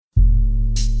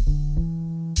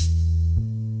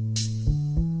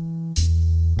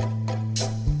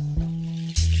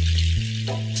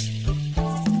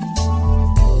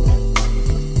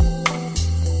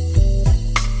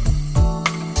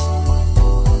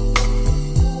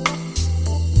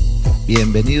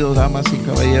Bienvenidos, damas y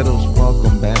caballeros.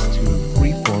 Welcome back to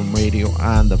Freeform Radio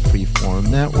on the Freeform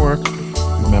Network.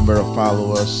 Remember to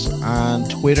follow us on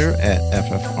Twitter at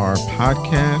FFR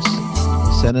Podcast.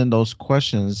 Send in those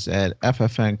questions at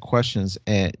ffnquestions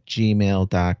at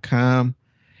gmail.com.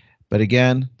 But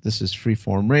again, this is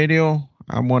Freeform Radio.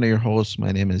 I'm one of your hosts.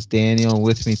 My name is Daniel.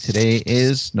 With me today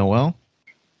is Noel.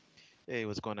 Hey,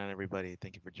 what's going on, everybody?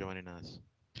 Thank you for joining us.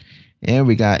 And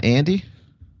we got Andy.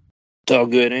 It's all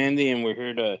good, Andy, and we're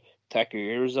here to attack your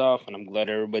ears off, and I'm glad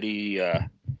everybody is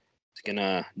going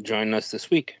to join us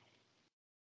this week.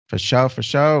 For sure.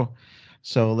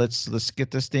 So let's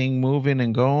get this thing moving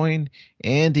and going.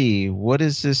 Andy, what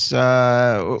is this?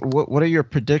 What are your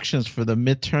predictions for the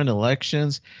midterm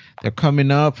elections? They're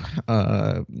coming up.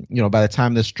 By the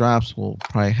time this drops, we'll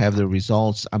probably have the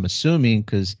results. I'm assuming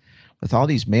because with all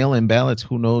these mail-in ballots,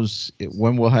 who knows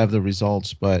when we'll have the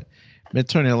results? But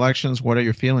midterm elections, what are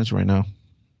your feelings right now?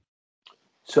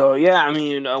 So yeah, I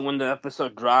mean, when the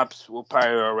episode drops, we'll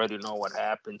probably already know what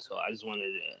happened. So I just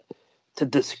wanted to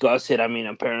discuss it. I mean,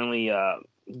 apparently,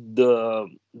 the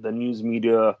news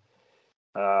media,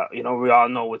 we all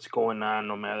know what's going on.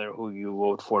 No matter who you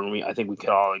vote for, I think we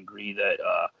can all agree that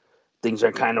things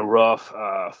are kind of rough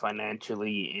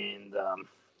financially and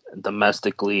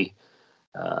domestically.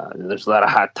 There's a lot of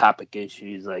hot topic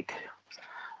issues like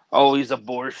always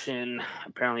abortion.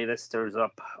 Apparently, that stirs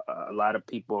up a lot of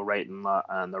people right and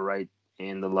on the right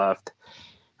and the left.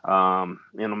 No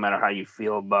matter how you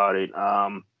feel about it.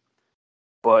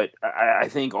 But I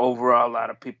think overall, a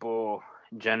lot of people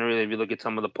generally, if you look at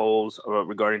some of the polls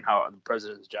regarding how the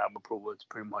president's job approval, it's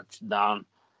pretty much down.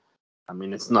 I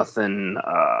mean, it's nothing.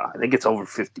 I think it's over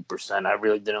 50%. I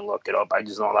really didn't look it up. I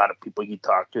just know a lot of people you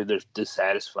talk to, they're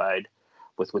dissatisfied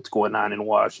with what's going on in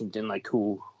Washington, like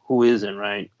who isn't,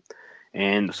 right?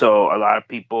 And so a lot of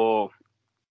people,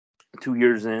 2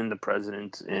 years in, the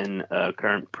president and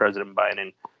current President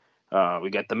Biden, we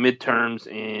got the midterms,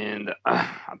 and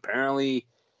apparently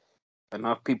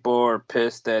enough people are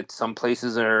pissed that some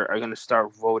places are going to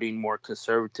start voting more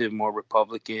conservative, more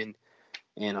Republican,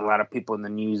 and a lot of people in the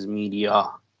news media,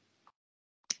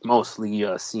 mostly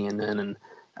CNN and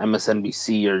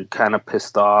MSNBC, are kind of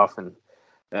pissed off, and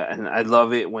I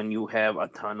love it when you have a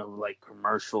ton of like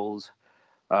commercials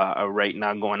right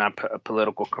now going on,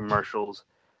 political commercials.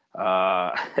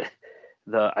 I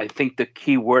think the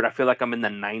key word, I feel like I'm in the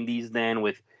 90s then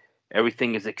with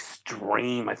everything is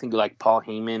extreme. I think like Paul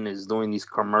Heyman is doing these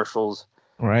commercials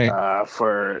right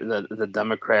for the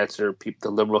Democrats or the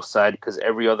liberal side because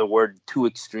every other word too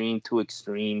extreme.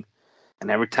 And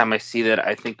every time I see that,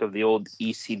 I think of the old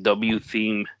ECW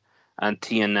theme on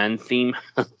TNN theme.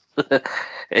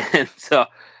 And so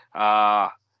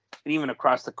even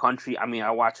across the country, I mean,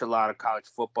 I watch a lot of college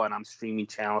football and I'm streaming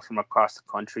channels from across the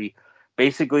country.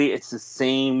 Basically, it's the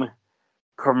same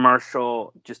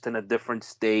commercial, just in a different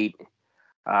state.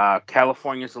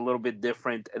 California is a little bit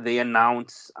different. They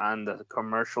announce on the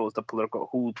commercials, the political,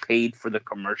 who paid for the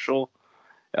commercial,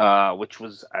 which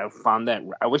was, I found that,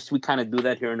 I wish we kind of do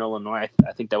that here in Illinois.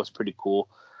 I think that was pretty cool.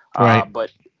 Right.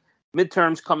 But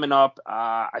midterms coming up.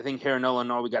 I think here in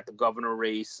Illinois, we got the governor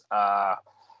race.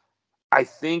 I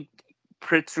think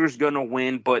Pritzker's gonna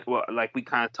win, but like we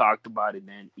kind of talked about it,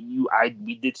 man.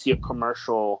 We did see a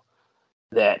commercial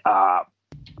that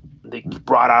they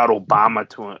brought out Obama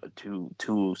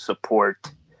to support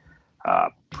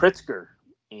Pritzker,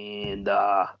 and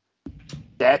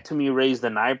that to me raised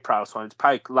an eyebrow. So it's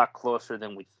probably a lot closer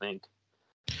than we think.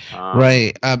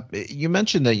 Right. You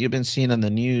mentioned that you've been seeing on the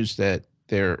news that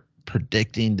they're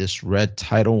predicting this red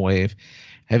tidal wave.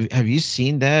 Have you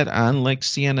seen that on like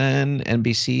CNN,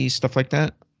 NBC, stuff like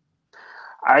that?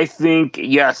 I think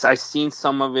yes, I've seen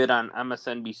some of it on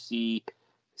MSNBC,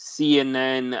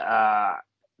 CNN.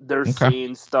 They're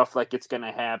saying stuff like it's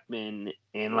gonna happen,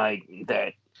 and like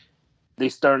that they're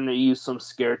starting to use some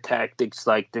scare tactics,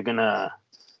 like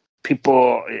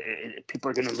people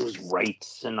are gonna lose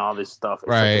rights and all this stuff. It's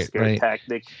like a scare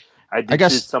tactic. I did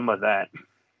see some of that.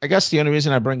 I guess the only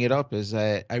reason I bring it up is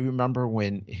that I remember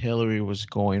when Hillary was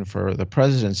going for the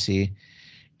presidency,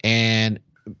 and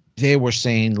they were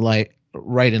saying like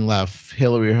right and left,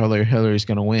 Hillary's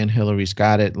going to win. Hillary's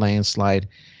got it, landslide.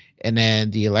 And then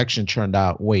the election turned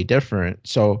out way different.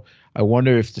 So I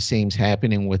wonder if the same's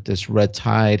happening with this red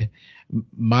tide.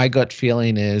 My gut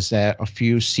feeling is that a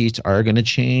few seats are going to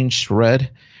change red,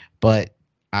 but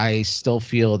I still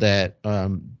feel that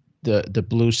the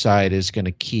blue side is going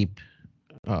to keep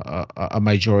a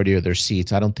majority of their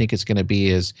seats. I don't think it's going to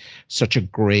be as such a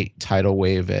great tidal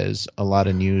wave as a lot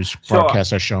of news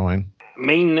broadcasts are showing.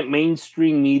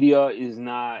 Mainstream media is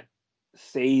not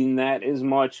saying that as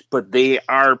much, but they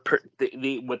are.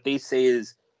 What they say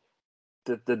is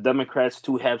that the Democrats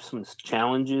too have some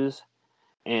challenges,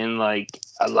 and like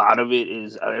a lot of it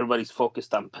is everybody's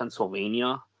focused on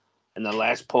Pennsylvania. And the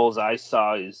last polls I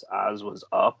saw is Oz was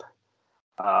up,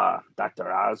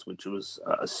 Dr. Oz, which was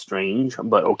strange,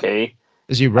 but okay.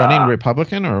 Is he running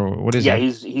Republican or what is he? Yeah,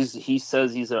 he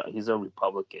says he's a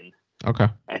Republican. Okay.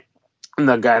 And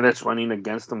the guy that's running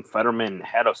against him, Fetterman,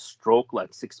 had a stroke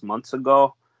like 6 months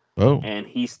ago. Oh. And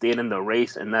he stayed in the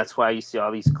race, and that's why you see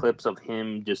all these clips of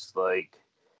him just like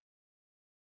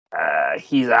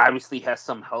he's obviously has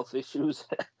some health issues.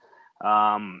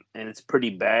 And it's pretty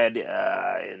bad.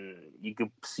 And you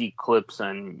can see clips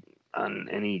on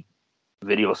any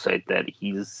video site that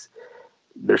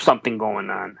there's something going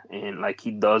on, and like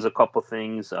he does a couple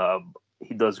things.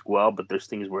 He does well, but there's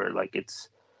things where like it's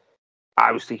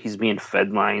obviously he's being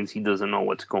fed lines. He doesn't know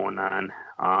what's going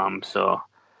on. So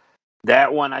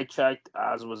that one I checked,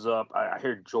 Oz was up. I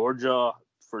heard Georgia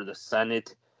for the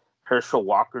Senate. Herschel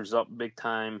Walker's up big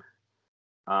time.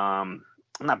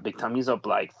 Not big time. He's up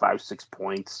like 5-6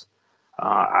 points.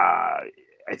 I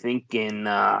think in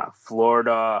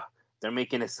Florida, they're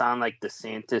making it sound like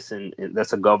DeSantis and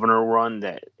that's a governor run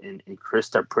that and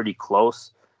Christ are pretty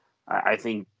close. I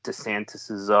think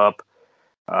DeSantis is up.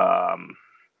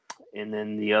 And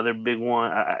then the other big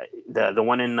one, the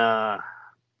one in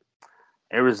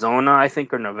Arizona, I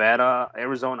think, or Nevada,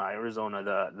 Arizona.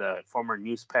 The former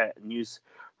news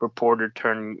reporter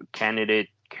turned candidate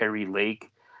Carrie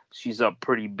Lake, she's up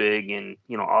pretty big, and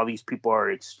you know all these people are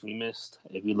extremists.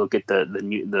 If you look at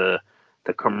the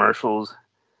commercials,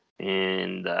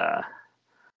 and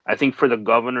I think for the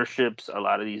governorships, a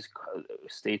lot of these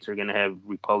states are going to have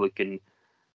Republican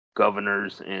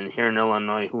governors, and here in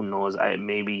Illinois, who knows? I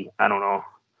don't know.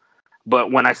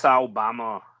 But when I saw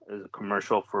Obama as a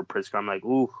commercial for Pritzker, I'm like,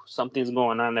 ooh, something's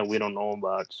going on that we don't know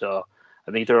about. So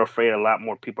I think they're afraid a lot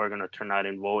more people are going to turn out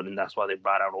and vote, and that's why they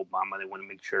brought out Obama. They want to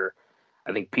make sure.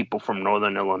 I think people from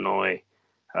Northern Illinois,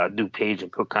 DuPage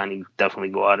and Cook County, definitely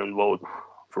go out and vote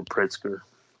for Pritzker.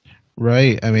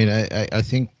 Right. I mean, I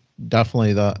think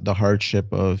definitely the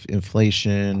hardship of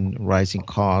inflation, rising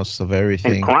costs of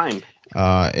everything, and crime.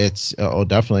 It's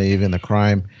definitely even the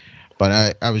crime.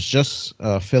 But I was just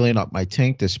filling up my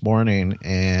tank this morning,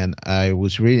 and I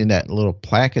was reading that little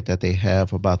placket that they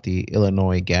have about the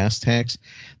Illinois gas tax,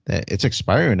 that it's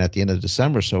expiring at the end of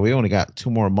December. So we only got 2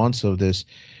 more months of this,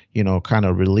 kind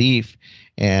of relief.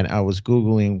 And I was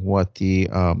Googling what the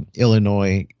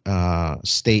Illinois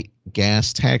state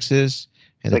gas tax is.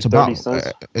 And it's like about 30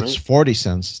 cents, it's right? 40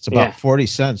 cents. It's about Yeah. 40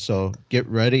 cents. So get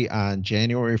ready on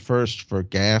January 1st for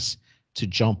gas to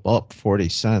jump up 40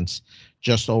 cents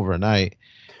just overnight.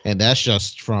 And that's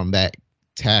just from that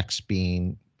tax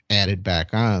being added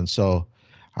back on. So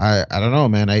I don't know,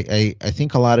 man. I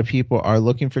think a lot of people are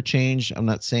looking for change. I'm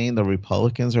not saying the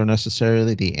Republicans are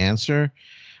necessarily the answer.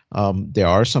 There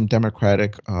are some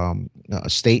Democratic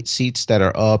state seats that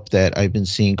are up that I've been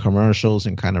seeing commercials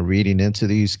and kind of reading into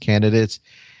these candidates.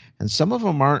 And some of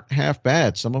them aren't half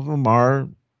bad. Some of them are,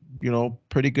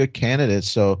 pretty good candidates.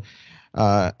 So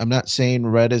I'm not saying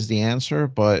red is the answer,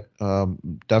 but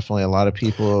definitely a lot of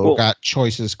people got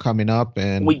choices coming up.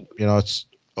 And, it's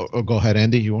go ahead,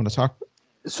 Andy. You want to talk?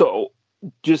 So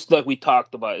just like we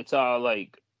talked about, it's all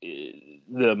like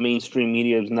the mainstream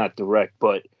media is not direct,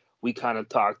 but we kind of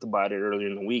talked about it earlier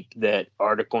in the week, that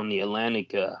article in the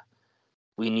Atlantic,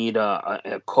 we need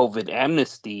a COVID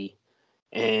amnesty.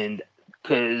 And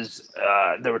because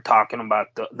they were talking about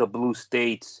the blue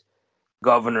states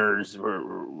governors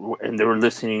and they were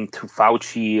listening to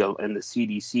Fauci and the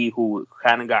CDC, who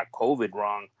kind of got COVID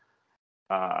wrong.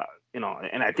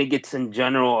 And I think it's in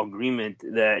general agreement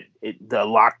that the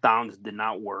lockdowns did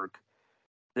not work.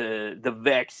 The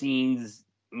vaccines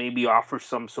maybe offer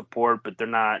some support, but they're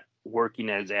not working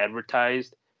as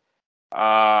advertised.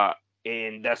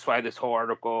 And that's why this whole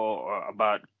article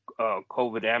about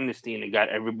COVID amnesty, and it got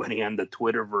everybody on the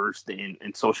Twitterverse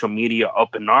and social media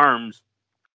up in arms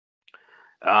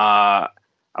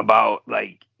about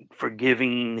like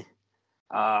forgiving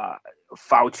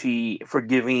Fauci,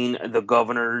 forgiving the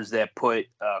governors that put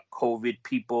COVID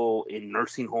people in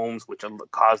nursing homes, which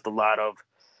caused a lot of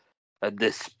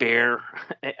despair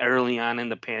early on in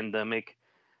the pandemic.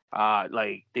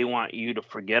 Like they want you to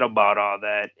forget about all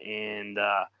that, and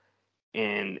a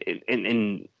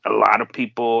lot of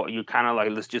people, you're kind of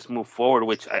like, let's just move forward,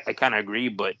 which I kind of agree,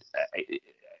 but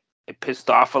it pissed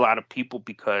off a lot of people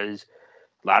because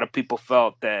a lot of people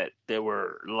felt that they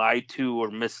were lied to or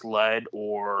misled,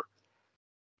 or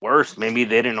worse, maybe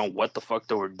they didn't know what the fuck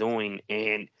they were doing.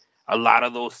 And a lot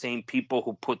of those same people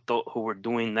who were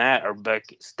doing that are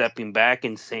stepping back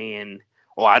and saying,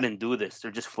 "Oh, I didn't do this."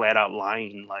 They're just flat out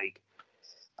lying. Like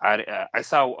I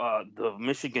saw the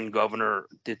Michigan governor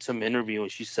did some interview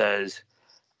and she says,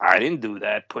 "I didn't do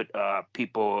that. Put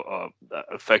people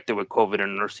affected with COVID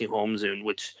in nursing homes, in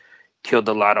which killed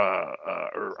a lot of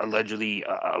or allegedly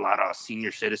a lot of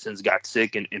senior citizens got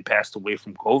sick and passed away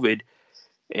from COVID."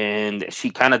 And she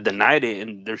kind of denied it,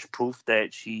 and there's proof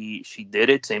that she did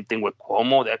it. Same thing with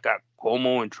Cuomo, that got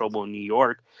Cuomo in trouble in New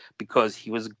York because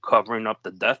he was covering up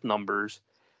the death numbers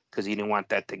because he didn't want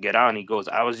that to get out. And he goes,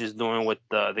 "I was just doing what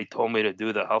they told me to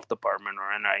do, the health department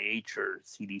or NIH or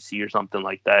CDC or something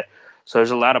like that." So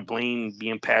there's a lot of blame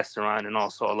being passed around, and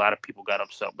also a lot of people got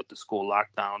upset with the school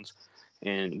lockdowns.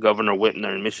 And Governor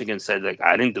Whitmer in Michigan said, like,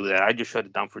 "I didn't do that. I just shut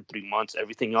it down for 3 months.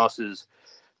 Everything else is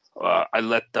I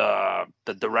let the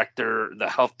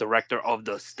health director of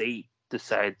the state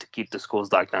decide to keep the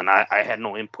schools locked down. I had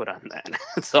no input on that."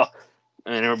 So,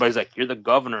 and everybody's like, "You're the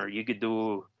governor. You could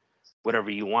do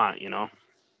whatever you want, you know."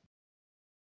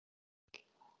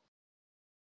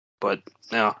 But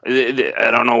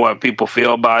I don't know what people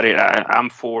feel about it. I'm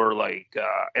for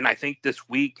and I think this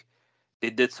week they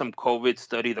did some COVID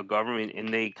study, the government,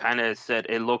 and they kind of said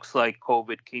it looks like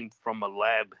COVID came from a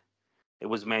lab. It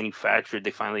was manufactured.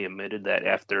 They finally admitted that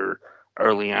after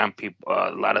early on, people, a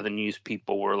lot of the news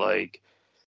people were like,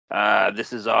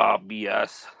 "This is all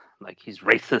BS. Like, he's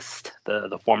racist."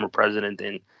 The former president,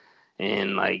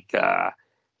 and like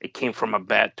it came from a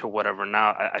bat to whatever.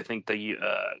 Now I think the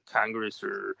Congress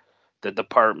or the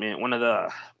department, one of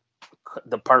the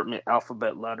department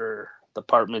alphabet letter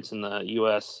departments in the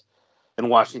U.S. in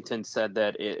Washington said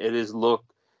that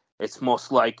it's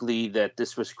most likely that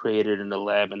this was created in the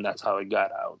lab and that's how it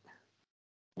got out.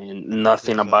 And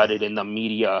nothing about it in the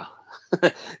media.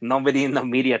 Nobody in the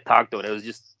media talked about it. It was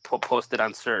just posted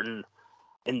on certain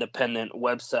independent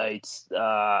websites,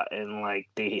 and like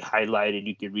they highlighted.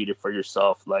 You could read it for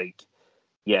yourself. Like,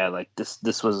 yeah, like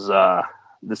this was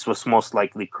most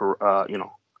likely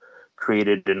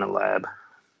created in a lab.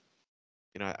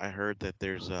 I heard that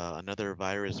there's another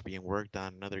virus being worked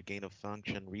on, another gain of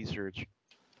function research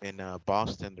in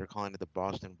Boston. They're calling it the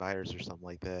Boston virus or something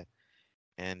like that.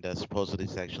 And supposedly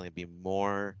it's actually be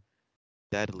more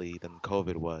deadly than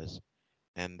COVID was.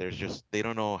 And they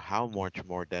don't know how much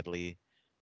more deadly,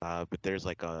 but there's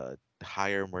like a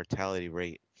higher mortality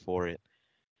rate for it.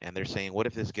 And they're saying, what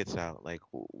if this gets out? Like,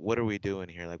 what are we doing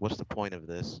here? Like, what's the point of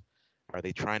this? Are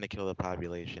they trying to kill the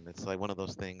population? It's like one of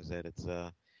those things that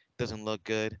doesn't look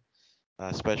good,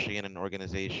 especially in an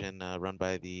organization run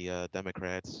by the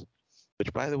Democrats.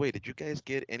 Which, by the way, did you guys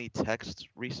get any texts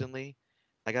recently?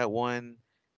 I got one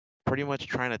pretty much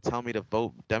trying to tell me to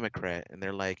vote Democrat, and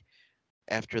they're like,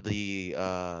 after the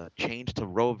change to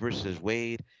Roe versus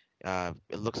Wade,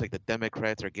 it looks like the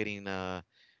Democrats are getting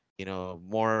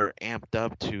more amped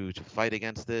up to fight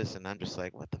against this, and I'm just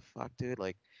like, what the fuck, dude?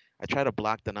 Like, I tried to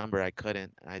block the number, I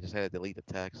couldn't. I just had to delete the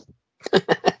text.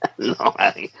 No,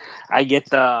 I get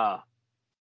the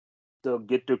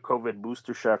COVID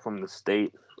booster shot from the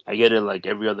state. I get it like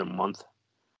every other month.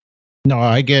 No,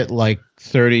 I get like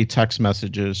 30 text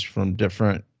messages from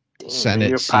different Senate man,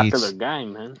 you're seats. a popular guy,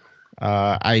 man.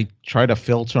 I try to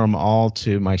filter them all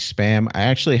to my spam. I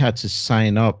actually had to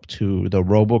sign up to the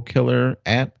RoboKiller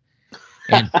app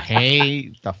and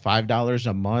pay the $5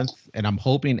 a month. And I'm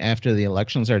hoping after the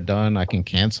elections are done, I can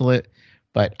cancel it.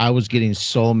 But I was getting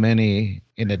so many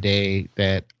in a day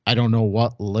that I don't know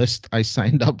what list I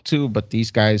signed up to. But these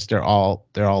guys, they're all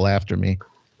after me.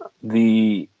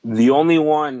 The only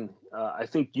one I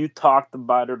think you talked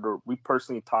about it, or we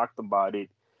personally talked about it,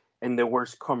 and there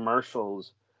was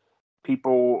commercials.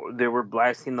 People, they were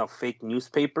blasting the fake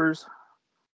newspapers.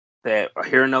 That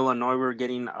here in Illinois, we were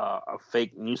getting a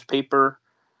fake newspaper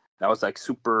that was like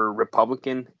super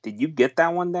Republican. Did you get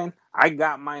that one then? I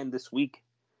got mine this week.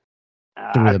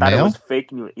 I thought mail? It was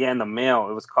fake news. Yeah, in the mail.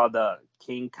 It was called the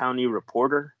King County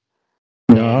Reporter.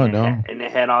 No. And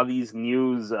it had all these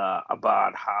news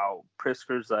about how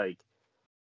Pritzker's like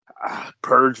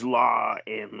purge law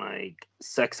and like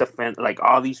sex offense, like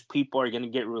all these people are gonna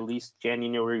get released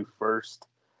January 1st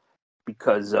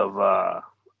because of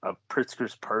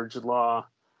Pritzker's purge law.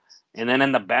 And then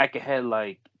in the back it had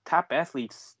like top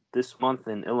athletes this month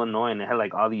in Illinois, and it had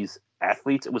like all these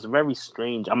athletes. It was very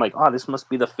strange. I'm like, oh, this must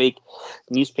be the fake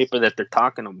newspaper that they're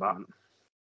talking about.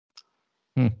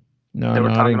 No, they were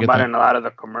I talking didn't about get it in a lot of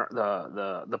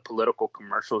the political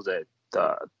commercials that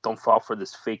don't fall for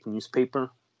this fake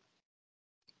newspaper.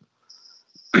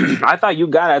 I thought you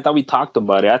got it. I thought we talked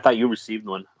about it. I thought you received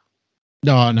one.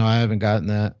 No, I haven't gotten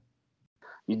that.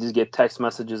 You just get text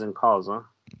messages and calls, huh?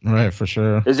 Right, for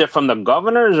sure. Is it from the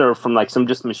governors or from like some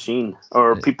just machine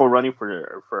or people running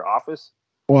for office?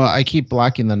 Well, I keep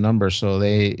blocking the number, so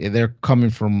they're coming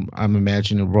from, I'm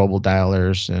imagining, robo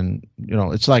dialers, and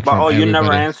it's like But from you never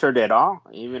everybody. answered at all,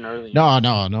 even early. No,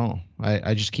 no, no.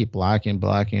 I just keep blocking.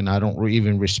 I don't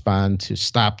even respond to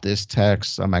stop this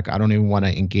text. I'm like, I don't even want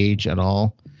to engage at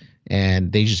all,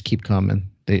 and they just keep coming.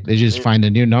 They just find a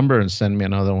new number and send me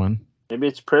another one. Maybe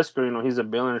it's Pritzker. He's a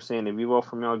billionaire saying, if you vote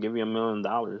for me, I'll give you $1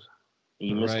 million.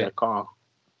 You missed that call.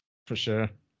 For sure.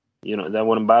 That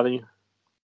wouldn't bother you?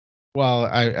 Well,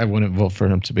 I wouldn't vote for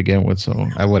him to begin with, so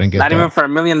I wouldn't get Not that. even for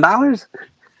 $1 million? $1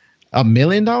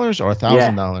 million or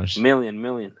 $1,000? Yeah,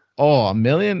 million. Oh, $1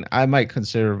 million? I might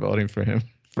consider voting for him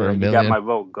for $1 million. You got my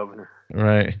vote, Governor.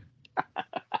 Right.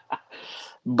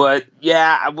 But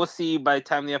yeah, I will see by the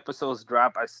time the episodes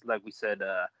drop. Like we said,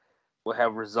 we'll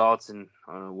have results and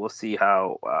we'll see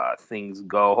how things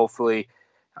go. Hopefully,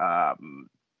 I'm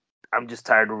just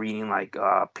tired of reading like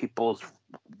people's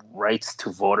rights to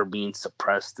vote are being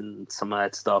suppressed and some of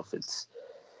that stuff. It's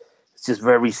just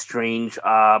very strange.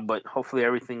 But hopefully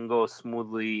everything goes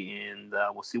smoothly and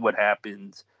we'll see what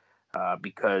happens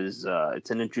because it's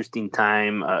an interesting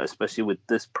time, especially with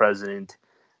this president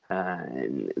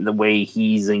and the way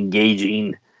he's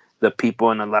engaging the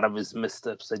people and a lot of his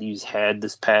missteps that he's had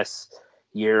this past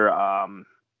year. I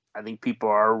think people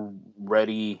are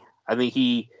ready. I think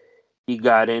he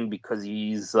got in because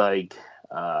he's like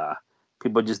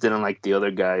people just didn't like the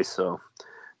other guy. So,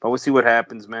 but we'll see what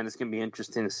happens, man. It's gonna be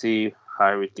interesting to see how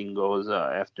everything goes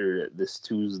after this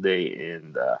Tuesday,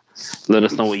 and let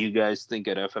us know what you guys think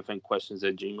at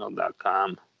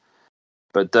ffnquestions@gmail.com.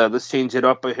 But let's change it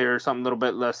up here, something a little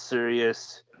bit less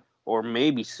serious, or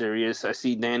maybe serious. I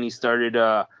see Danny started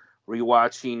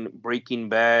rewatching Breaking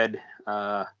Bad.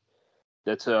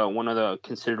 That's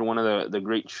considered one of the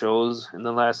great shows in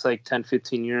the last like 10,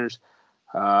 15 years.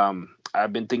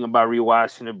 I've been thinking about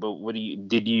rewatching it, but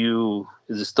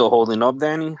is it still holding up,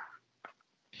 Danny?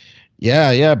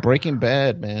 Yeah, Breaking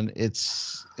Bad, man.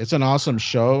 It's an awesome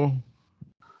show.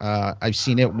 I've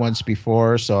seen it once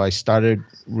before, so I started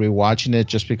rewatching it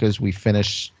just because we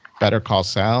finished Better Call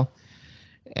Saul.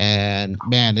 And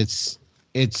man, it's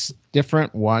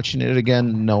different watching it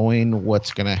again, knowing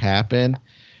what's gonna happen.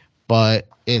 But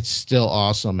it's still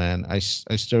awesome, man. I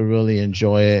still really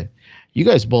enjoy it. You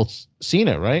guys both seen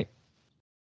it, right?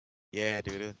 Yeah,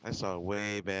 dude. I saw it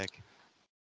way back.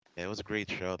 Yeah, it was a great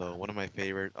show, though. One of my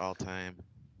favorite all time.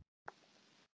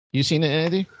 You seen it,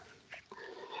 Andy?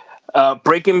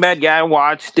 Breaking Bad, yeah, I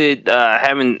watched it.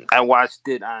 I watched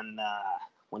it on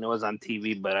when it was on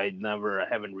TV, but I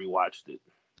haven't rewatched it.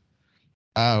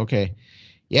 Okay.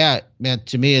 Yeah, man.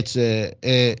 To me, it's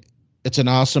an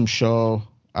awesome show.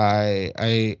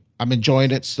 I'm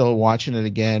enjoying it. Still watching it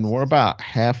again. We're about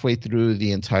halfway through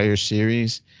the entire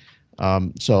series,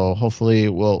 so hopefully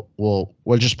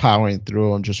we're just powering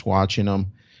through. I'm just watching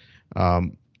them,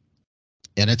 and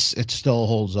it still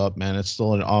holds up, man. It's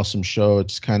still an awesome show.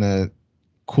 It's kind of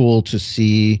cool to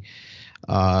see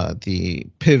the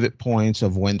pivot points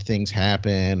of when things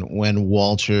happen, when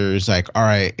Walter's like, all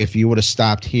right, if you would have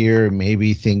stopped here,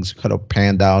 maybe things could have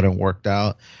panned out and worked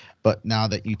out. But now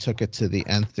that you took it to the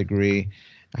nth degree,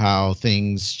 how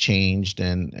things changed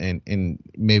and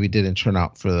maybe didn't turn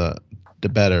out for the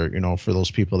better, for those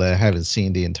people that haven't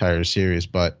seen the entire series.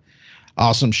 But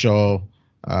awesome show.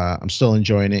 I'm still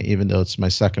enjoying it, even though it's my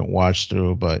second watch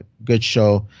through, but good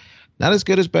show. Not as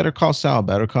good as Better Call Saul.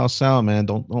 Better Call Saul, man.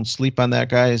 Don't sleep on that,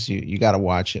 guys. You got to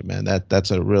watch it, man. That's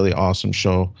a really awesome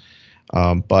show.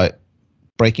 But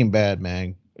Breaking Bad,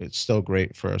 man, it's still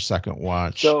great for a second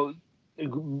watch. So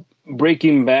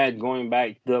Breaking Bad, going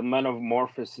back, the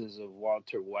metamorphosis of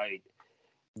Walter White,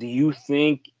 do you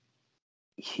think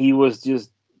he was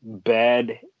just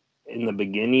bad in the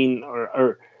beginning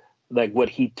or like what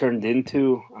he turned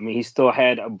into? I mean, he still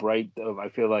had a I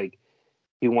feel like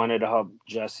he wanted to help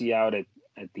Jesse out at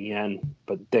the end,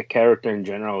 but the character in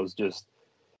general was just,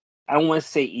 I don't want to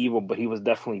say evil, but he was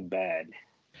definitely bad.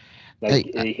 Like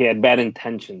he had bad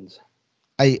intentions.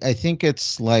 I think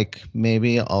it's like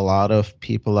maybe a lot of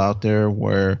people out there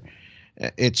where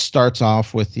it starts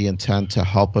off with the intent to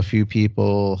help a few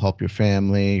people, help your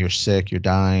family, you're sick, you're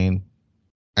dying,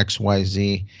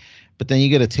 XYZ. But then you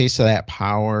get a taste of that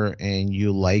power and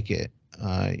you like it.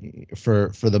 For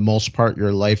the most part,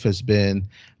 your life has been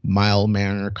mild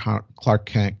mannered Clark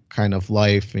Kent kind of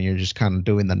life, and you're just kind of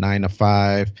doing the 9 to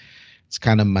 5. It's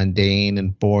kind of mundane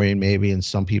and boring, maybe in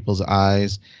some people's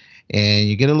eyes. And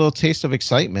you get a little taste of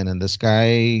excitement. And this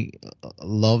guy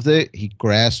loved it. He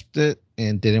grasped it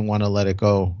and didn't want to let it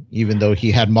go, even though he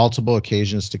had multiple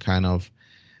occasions to kind of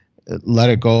let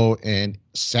it go and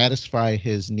satisfy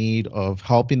his need of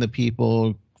helping the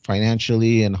people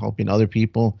financially and helping other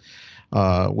people,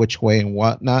 which way and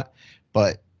whatnot.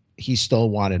 But he still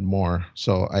wanted more.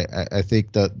 So I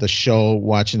think that the show,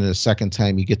 watching it a second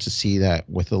time, you get to see that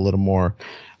with a little more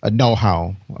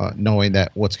know-how, knowing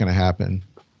that what's going to happen.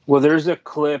 Well, there's a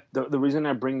clip. The reason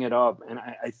I bring it up, and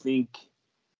I think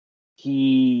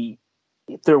he,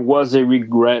 if there was a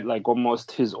regret, like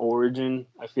almost his origin,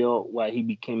 I feel why he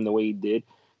became the way he did.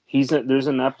 There's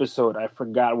an episode I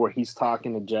forgot where he's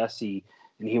talking to Jesse,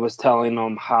 and he was telling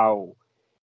him how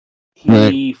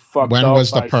Right. he fucked When up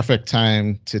was the by perfect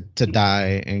time to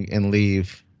die and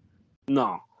leave?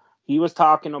 no. He was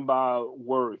talking about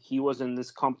where he was in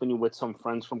this company with some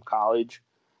friends from college,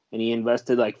 and he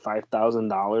invested like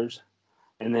 $5,000,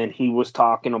 and then he was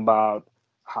talking about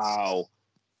how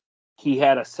he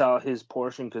had to sell his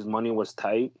portion because money was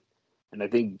tight, and I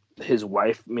think his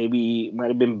wife maybe might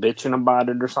have been bitching about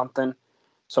it or something.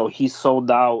 So he sold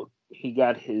out. He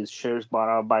got his shares bought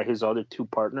out by his other two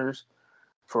partners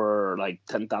for like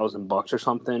 $10,000 or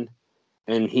something.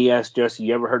 And he asked Jesse,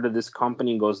 "You ever heard of this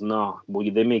company?" He goes, "No." Well,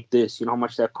 they make this. You know how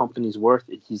much that company's worth?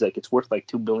 He's like, "It's worth like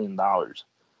 $2 billion."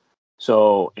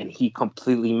 So, and he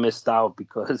completely missed out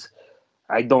because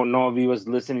I don't know if he was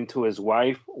listening to his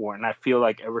wife, or, and I feel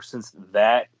like ever since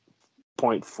that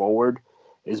point forward,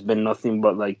 it's been nothing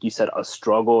but, like you said, a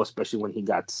struggle, especially when he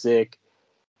got sick.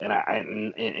 And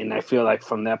I feel like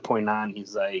from that point on,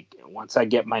 he's like, once I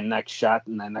get my next shot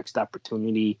and that next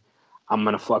opportunity, I'm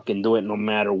gonna fucking do it no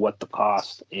matter what the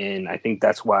cost. And I think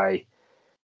that's why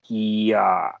he,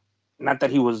 not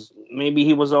that he was, maybe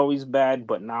he was always bad,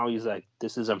 but now he's like,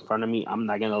 this is in front of me. I'm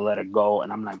not gonna let it go,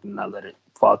 and I'm not gonna let it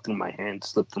fall through my hands,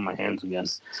 slip through my hands again,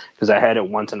 because I had it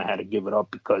once and I had to give it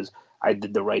up because I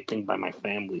did the right thing by my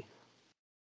family.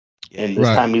 Yeah, And this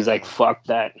Right. time he's like, fuck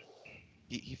that.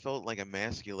 he felt like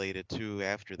emasculated too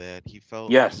after that. He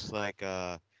felt Yes. just like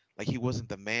he wasn't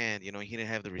the man, you know, he didn't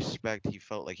have the respect he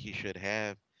felt like he should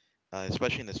have,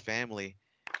 especially in his family.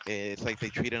 It's like they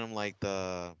treated him like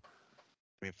I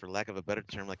mean, for lack of a better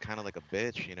term, like kind of like a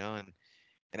bitch, you know, and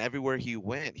everywhere he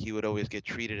went, he would always get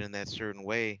treated in that certain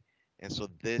way. And so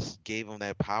this gave him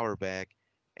that power back,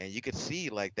 and you could see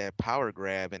like that power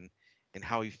grab and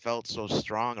how he felt so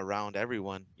strong around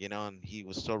everyone, you know, and he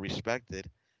was so respected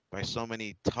by so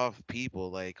many tough people,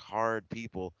 like hard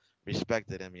people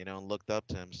respected him, you know, and looked up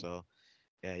to him. So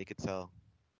yeah, you could tell.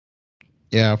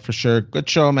 Yeah, for sure. Good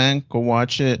show, man. Go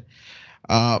watch it.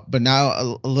 But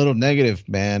now a little negative,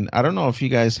 man. I don't know if you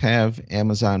guys have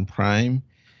Amazon Prime,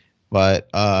 but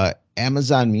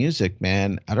Amazon Music,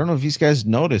 man. I don't know if these guys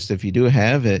noticed if you do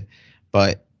have it,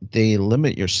 but they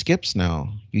limit your skips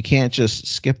now. You can't just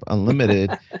skip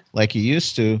unlimited like you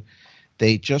used to.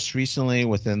 They just recently,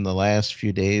 within the last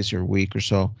few days or week or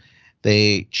so,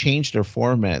 they changed their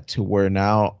format to where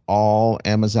now all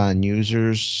Amazon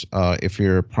users, if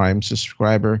you're a Prime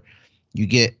subscriber, you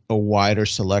get a wider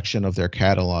selection of their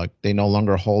catalog. They no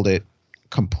longer hold it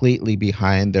completely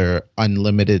behind their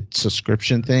unlimited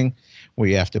subscription thing where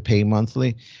you have to pay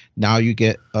monthly. Now you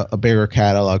get a bigger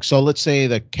catalog. So let's say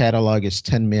the catalog is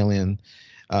 10 million,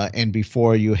 and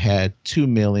before you had 2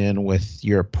 million with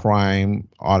your Prime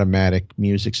automatic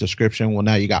music subscription. Well,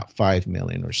 now you got 5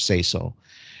 million, or say so.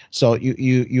 So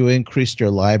you increased your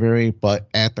library, but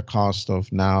at the cost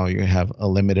of now you have a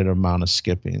limited amount of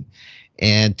skipping.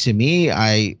 And to me,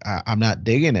 I'm not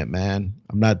digging it, man.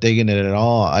 I'm not digging it at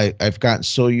all. I've gotten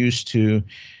so used to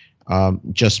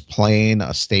just playing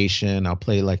a station. I'll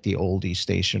play like the oldie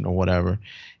station or whatever.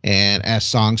 And as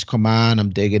songs come on, I'm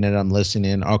digging it. I'm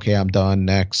listening. Okay, I'm done.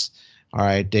 Next. All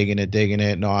right, digging it, digging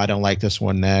it. No, I don't like this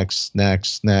one. Next,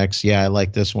 next, next. Yeah, I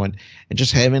like this one. And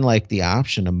just having like the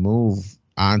option to move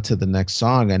on to the next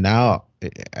song. And now,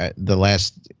 the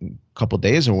last couple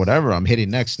days or whatever, I'm hitting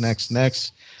next, next,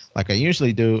 next, like I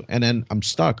usually do. And then I'm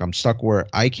stuck. I'm stuck where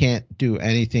I can't do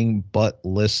anything but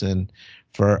listen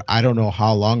for I don't know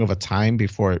how long of a time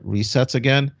before it resets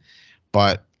again,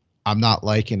 but I'm not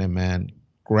liking it, man.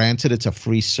 Granted, it's a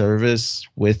free service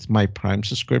with my Prime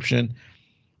subscription,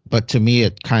 but to me,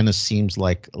 it kind of seems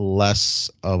like less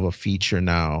of a feature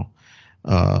now.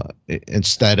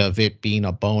 Instead of it being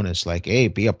a bonus, like, hey,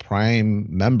 be a Prime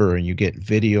member and you get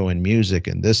video and music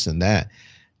and this and that.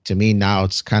 To me, now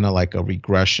it's kind of like a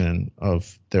regression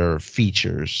of their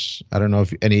features. I don't know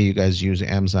if any of you guys use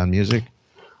Amazon Music.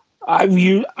 I've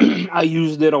used I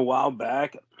used it a while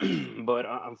back, but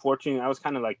unfortunately, I was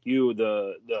kind of like you.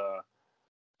 The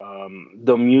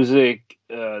music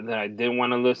that I did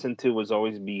want to listen to was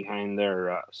always behind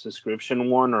their subscription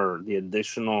one, or the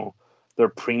additional, their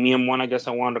premium one, I guess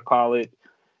I wanted to call it.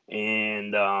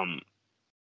 And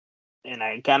and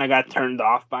I kind of got turned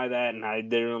off by that, and I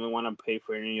didn't really want to pay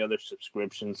for any other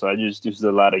subscription, so I just used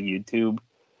a lot of YouTube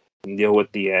and deal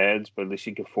with the ads. But at least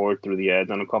you can forward through the ads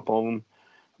on a couple of them.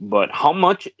 But how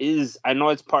much is? I know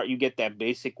it's part. You get that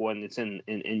basic one. It's in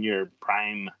your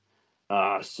Prime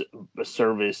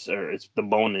service, or it's the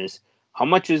bonus. How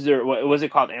much is there? What was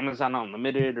it called? Amazon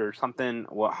Unlimited or something?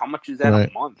 Well, how much is that a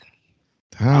month?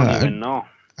 I don't even know.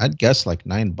 I'd guess like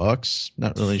 $9.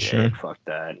 Not really sure. Fuck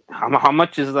that. How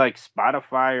much is like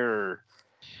Spotify or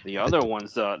the other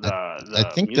ones? I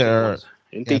think they're.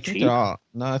 I think they're all.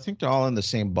 No, I think they're all in the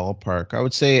same ballpark. I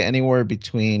would say anywhere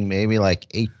between maybe like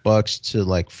 $8 to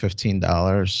like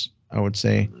 $15. I would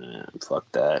say. Fuck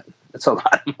that. That's a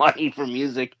lot of money for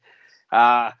music.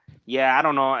 Yeah, I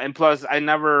don't know. And plus, I'm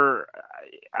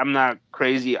not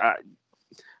crazy.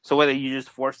 So whether you just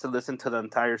forced to listen to the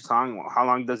entire song, how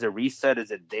long does it reset? Is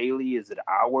it daily? Is it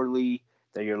hourly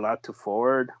that you're allowed to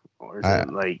forward? Or is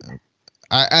it like...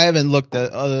 I haven't looked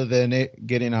at, other than it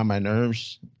getting on my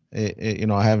nerves. I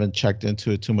haven't checked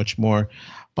into it too much more.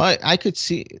 But I could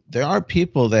see there are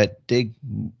people that dig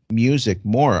music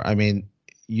more. I mean,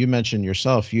 you mentioned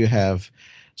yourself, you have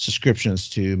subscriptions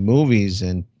to movies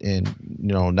and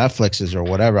Netflixes or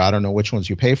whatever. I don't know which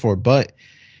ones you pay for, but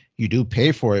you do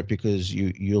pay for it because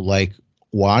you like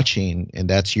watching, and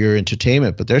that's your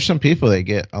entertainment. But there's some people that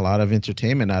get a lot of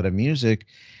entertainment out of music,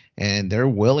 and they're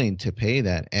willing to pay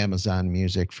that Amazon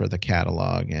Music for the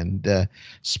catalog and the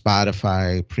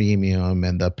Spotify Premium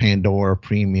and the Pandora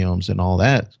Premiums and all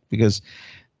that, because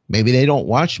maybe they don't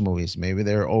watch movies. Maybe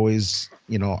they're always,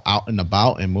 out and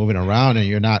about and moving around, and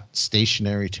you're not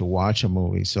stationary to watch a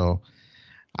movie. So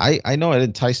I know it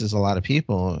entices a lot of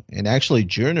people. And actually,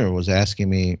 Junior was asking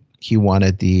me, he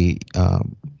wanted the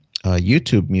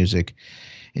YouTube Music.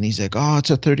 And he's like, oh, it's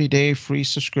a 30-day free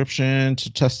subscription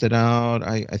to test it out.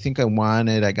 I think I want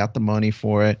it. I got the money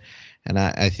for it. And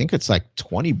I think it's like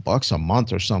 $20 a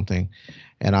month or something.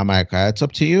 And I'm like, it's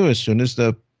up to you. As soon as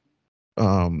the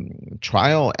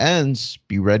trial ends,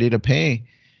 be ready to pay.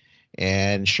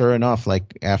 And sure enough,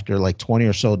 like after like 20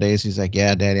 or so days, he's like,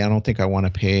 yeah, Daddy, I don't think I want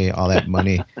to pay all that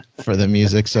money for the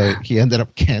music. So he ended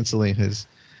up canceling his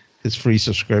free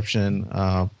subscription.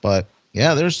 But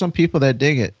yeah, there's some people that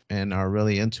dig it and are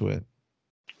really into it.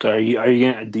 So do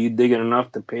you dig it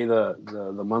enough to pay the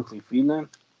monthly fee then?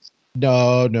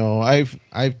 No.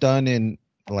 I've done in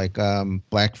like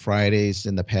Black Fridays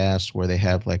in the past where they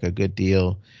have like a good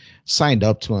deal. Signed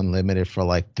up to Unlimited for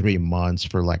like 3 months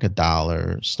for like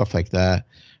 $1, stuff like that.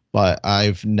 But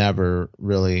I've never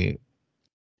really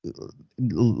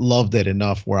loved it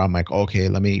enough where I'm like, okay,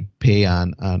 let me pay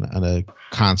on a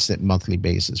constant monthly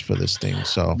basis for this thing.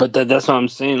 So, but that's what I'm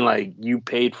saying. Like, you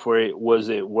paid for it. Was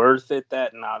it worth it?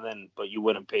 But you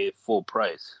wouldn't pay full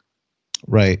price.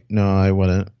 Right? No, I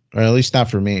wouldn't, or at least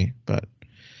not for me. But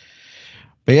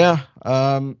yeah.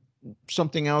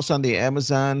 Something else on the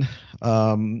Amazon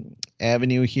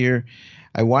avenue here.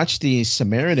 I watched the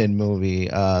Samaritan movie,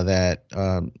 that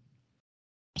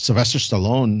Sylvester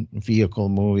Stallone vehicle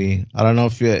movie. I don't know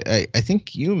if I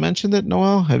think you mentioned it,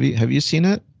 Noel. Have you seen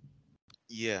it?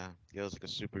 Yeah, it was like a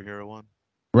superhero one.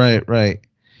 Right.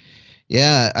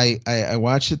 Yeah, I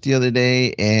watched it the other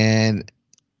day, and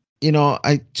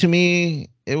to me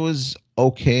it was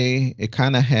okay. It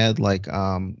kind of had like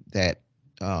that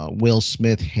Will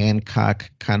Smith Hancock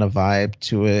kind of vibe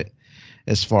to it,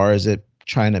 as far as it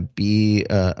trying to be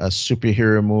a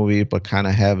superhero movie, but kind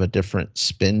of have a different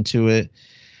spin to it.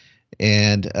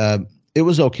 And it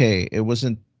was okay. It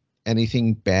wasn't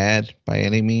anything bad by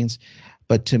any means,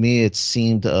 but to me, it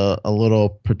seemed a little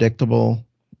predictable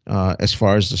as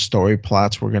far as the story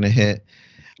plots were going to hit.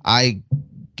 I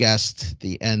guessed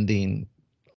the ending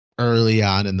early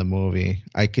on in the movie.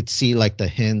 I could see like the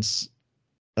hints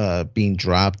being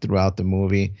dropped throughout the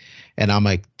movie, and I'm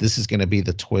like, this is going to be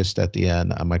the twist at the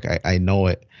end. I'm like, I know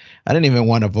it. I didn't even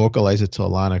want to vocalize it to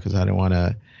Alana because I didn't want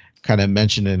to kind of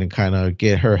mention it and kind of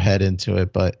get her head into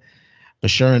it. But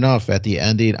sure enough, at the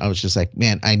ending, I was just like,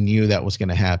 man, I knew that was going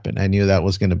to happen. I knew that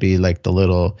was going to be like the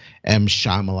little M.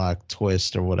 Shyamalan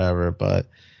twist or whatever. But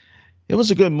it was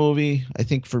a good movie. I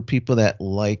think for people that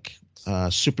like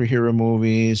superhero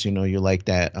movies, you like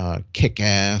that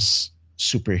Kick-Ass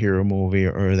superhero movie,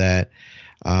 or that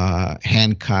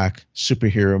Hancock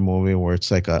superhero movie where it's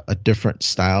like a different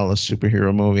style of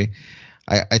superhero movie.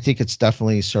 I think it's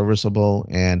definitely serviceable,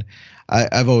 and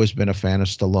I've always been a fan of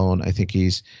Stallone. I think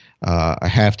he's a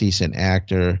half decent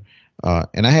actor,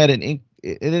 and I had an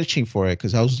itching for it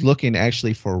because I was looking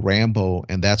actually for Rambo,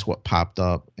 and that's what popped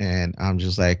up, and I'm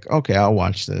just like, okay, I'll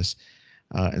watch this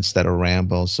instead of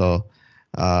Rambo. So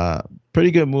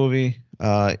pretty good movie.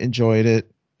 Enjoyed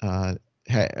it.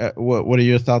 What are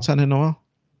your thoughts on it, Noel?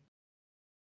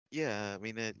 Yeah, I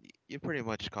mean, you pretty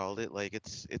much called it. Like,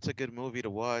 it's a good movie to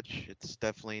watch. It's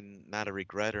definitely not a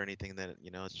regret or anything that,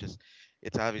 it's just,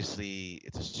 it's obviously,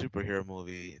 it's a superhero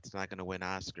movie. It's not gonna win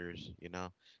Oscars,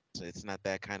 So it's not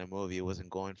that kind of movie. It wasn't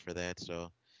going for that.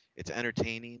 So it's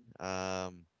entertaining.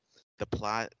 The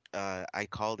plot, I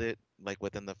called it like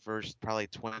within the first probably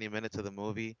 20 minutes of the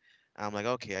movie. I'm like,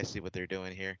 okay, I see what they're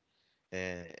doing here.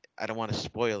 I don't want to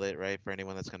spoil it, right, for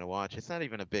anyone that's gonna watch. It's not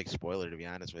even a big spoiler, to be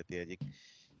honest with you.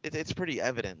 It's pretty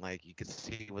evident. Like you can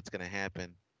see what's gonna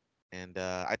happen, and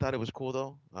I thought it was cool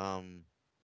though.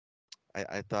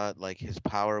 I thought like his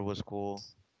power was cool,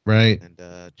 Right.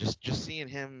 and just seeing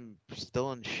him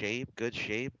still in shape, good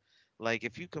shape. Like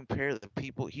if you compare the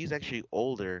people, he's actually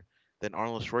older than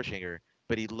Arnold Schwarzenegger,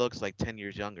 but he looks like 10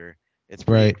 years younger. It's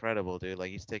pretty Right. incredible, dude.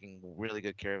 Like he's taking really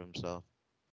good care of himself.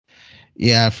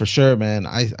 Yeah, for sure, man.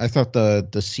 I thought the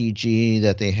CG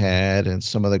that they had and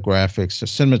some of the graphics, the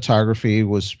cinematography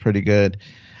was pretty good.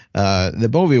 The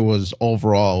movie was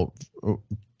overall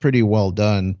pretty well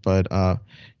done, but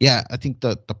yeah, I think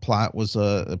the plot was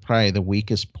probably the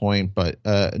weakest point, but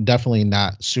definitely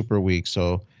not super weak,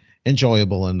 so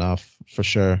enjoyable enough for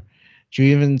sure. Did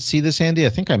you even see this, Andy? I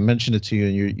think I mentioned it to you,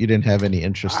 and you didn't have any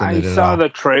interest in I it at saw all. the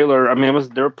trailer. I mean,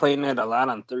 they were playing it a lot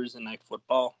on Thursday Night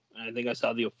Football, and I think I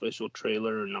saw the official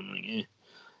trailer, and I'm like,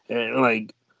 And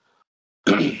like,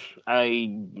 I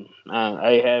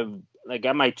have like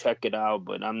I might check it out,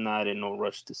 but I'm not in no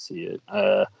rush to see it.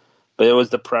 But it was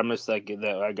the premise that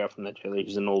I got from the trailer.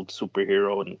 He's an old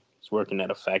superhero and he's working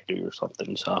at a factory or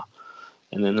something. So,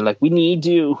 and then they're like, "We need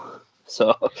you."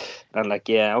 So I'm like,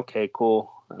 "Yeah, okay,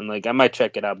 cool." I'm like, I might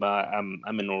check it out, but I'm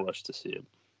in no rush to see it.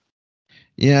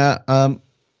 Yeah, I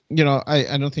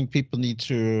don't think people need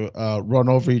to run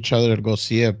over each other to go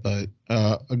see it, but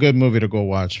a good movie to go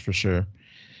watch for sure.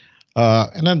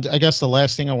 And then I guess the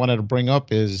last thing I wanted to bring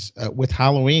up is with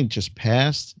Halloween just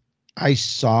passed, I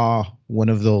saw one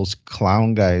of those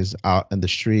clown guys out in the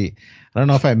street. I don't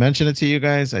know if I mentioned it to you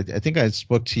guys. I think I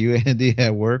spoke to you, Andy,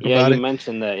 at work Yeah, about you it.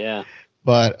 mentioned that. Yeah.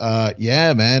 But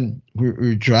yeah, man, we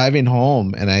were driving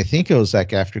home, and I think it was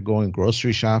like after going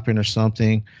grocery shopping or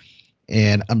something.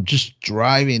 And I'm just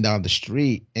driving down the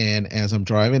street, and as I'm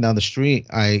driving down the street,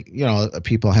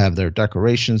 people have their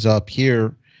decorations up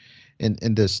here in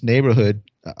this neighborhood.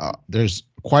 There's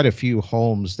quite a few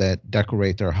homes that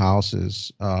decorate their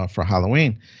houses for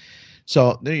Halloween.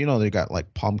 So they got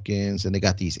like pumpkins, and they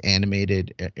got these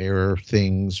animated air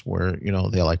things where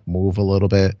they like move a little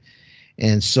bit.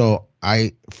 And so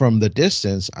from the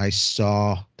distance, I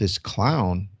saw this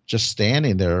clown just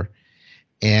standing there,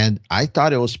 and I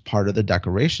thought it was part of the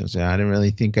decorations, and I didn't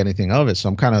really think anything of it. So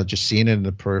I'm kind of just seeing it in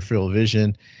the peripheral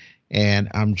vision, and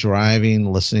I'm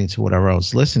driving, listening to whatever I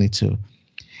was listening to.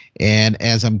 And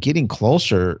as I'm getting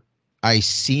closer, I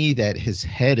see that his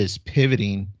head is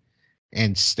pivoting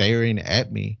and staring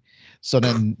at me. So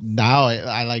then now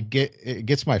I like it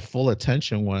gets my full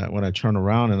attention when I turn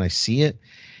around and I see it.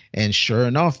 And sure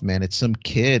enough, man, it's some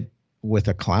kid with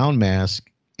a clown mask,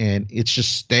 and it's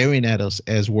just staring at us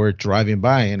as we're driving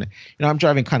by. And I'm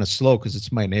driving kind of slow because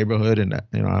it's my neighborhood, and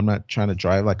I'm not trying to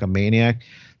drive like a maniac.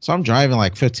 So I'm driving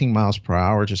like 15 miles per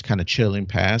hour, just kind of chilling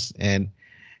past, and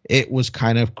it was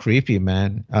kind of creepy,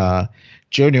 man.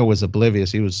 Junior was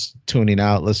oblivious. He was tuning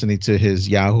out, listening to his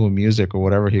Yahoo Music or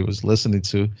whatever he was listening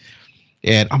to.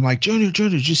 And I'm like, Junior,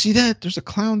 did you see that? There's a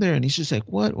clown there. And he's just like,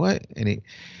 what? And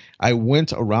I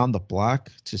went around the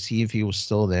block to see if he was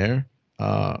still there,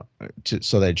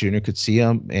 so that Junior could see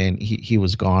him, and he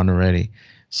was gone already.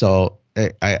 So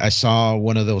I saw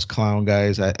one of those clown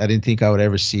guys. I didn't think I would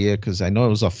ever see it because I know it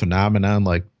was a phenomenon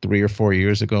like 3 or 4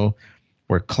 years ago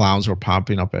where clowns were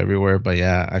popping up everywhere. But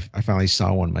yeah, I finally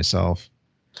saw one myself.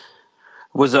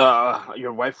 Was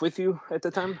your wife with you at the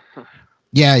time?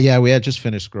 Yeah, we had just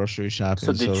finished grocery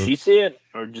shopping. So did she see it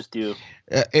or just you?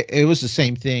 It was the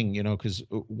same thing, because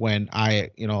when I,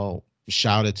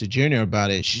 shouted to Junior about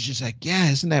it, she's just like, yeah,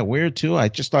 isn't that weird too? I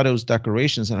just thought it was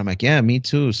decorations. And I'm like, yeah, me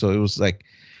too. So it was like,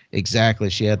 exactly.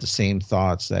 She had the same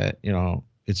thoughts that,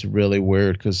 it's really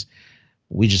weird because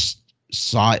we just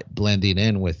saw it blending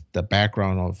in with the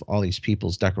background of all these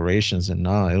people's decorations. And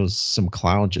no, it was some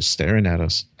clown just staring at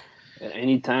us.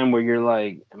 Any time where you're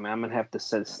like, I'm gonna have to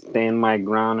stand my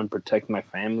ground and protect my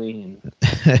family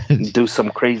and do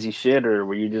some crazy shit, or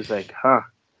were you just like,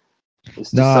 it's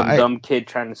just some dumb kid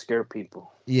trying to scare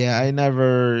people? Yeah, I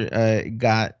never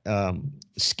got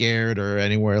scared or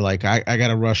anywhere like I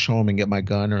gotta rush home and get my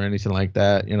gun or anything like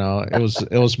that.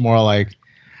 It was more like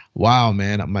Wow,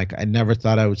 man. I'm like, I never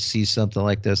thought I would see something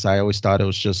like this. I always thought it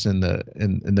was just in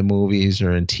the movies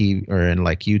or in TV or in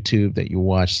like YouTube that you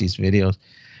watch these videos.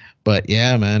 But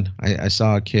yeah, man, I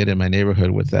saw a kid in my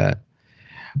neighborhood with that.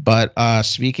 But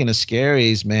speaking of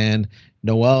scaries, man,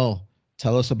 Noel,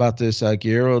 tell us about this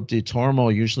Guillermo de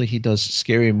Tormo. Usually he does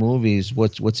scary movies.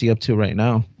 What's he up to right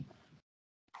now?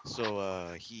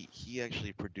 So he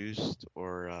actually produced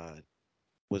or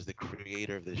was the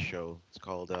creator of this show. It's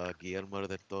called Guillermo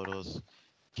del Toro's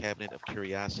Cabinet of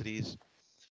Curiosities,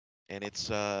 and it's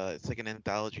like an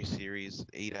anthology series,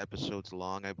 8 episodes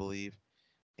long, I believe.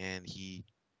 And he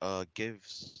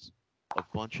gives a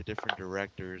bunch of different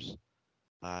directors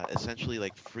essentially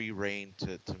like free reign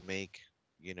to make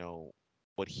you know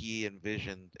what he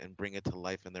envisioned and bring it to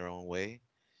life in their own way.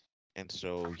 And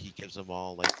so he gives them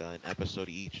all like an episode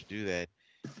each to do that,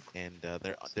 and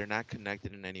they're not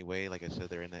connected in any way. Like I said,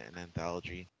 they're in an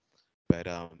anthology, but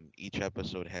each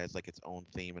episode has like its own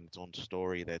theme and its own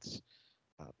story that's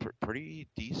pretty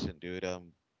decent, dude.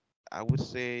 I would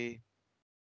say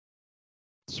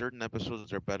certain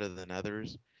episodes are better than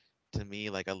others. To me,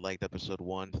 like I liked episode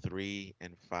 1, 3,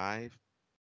 and 5.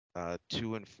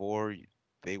 2 and 4,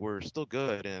 they were still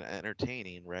good and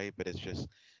entertaining, right? But it's just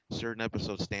certain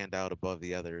episodes stand out above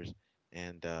the others,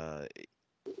 and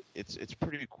it's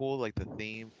pretty cool, like the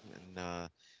theme and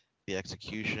the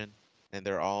execution, and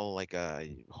they're all like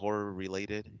horror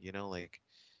related. Like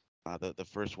the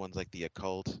first one's like the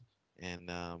occult, and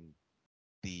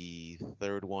the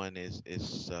third one is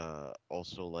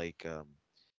also like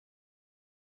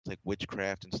it's like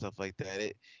witchcraft and stuff like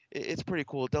that. It's pretty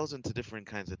cool. It delves into different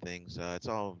kinds of things. It's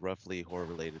all roughly horror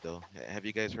related though. Have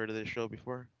you guys heard of this show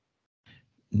before?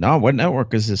 No, what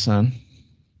network is this on?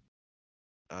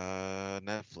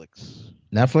 Netflix.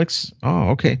 Netflix? Oh,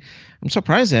 okay. I'm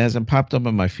surprised it hasn't popped up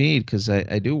on my feed because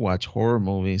I do watch horror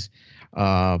movies.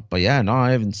 But yeah, no,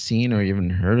 I haven't seen or even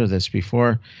heard of this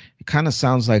before. It kind of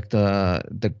sounds like the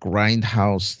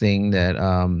grindhouse thing that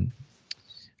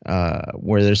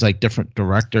where there's like different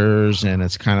directors and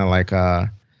it's kind of like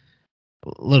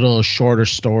little shorter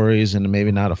stories and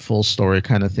maybe not a full story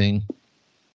kind of thing.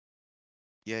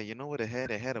 Yeah, you know what it had?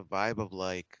 It had a vibe of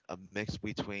like a mix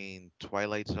between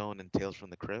Twilight Zone and Tales from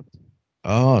the Crypt.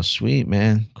 Oh, sweet,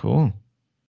 man. Cool.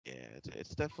 Yeah,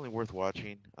 it's definitely worth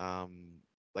watching.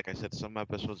 Like I said, some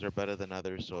episodes are better than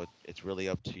others, so it's really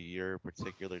up to your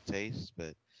particular taste.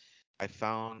 But I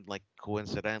found like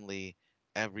coincidentally,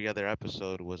 every other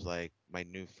episode was like my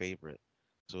new favorite.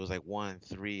 So it was like 1,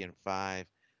 3, and 5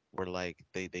 were like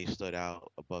they stood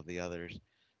out above the others.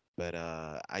 But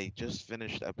I just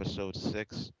finished episode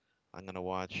 6. I'm gonna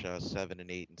watch 7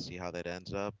 and 8 and see how that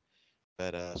ends up.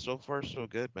 But so far so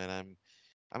good, man.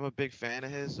 I'm a big fan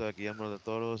of his, Guillermo del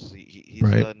Toro's. He's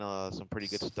Right. done some pretty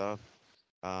good stuff.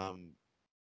 Um,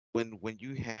 when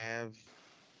you have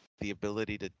the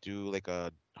ability to do like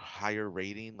a higher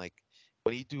rating, like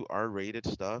when you do R-rated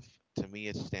stuff, to me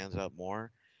it stands out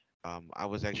more. I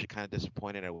was actually kind of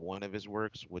disappointed at one of his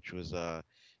works, which was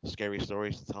Scary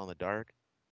Stories to Tell in the Dark.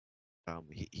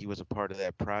 He was a part of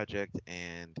that project,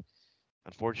 and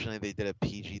unfortunately they did a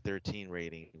PG-13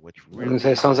 rating, which I was gonna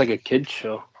say, it really sounds like like. a kid's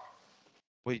show.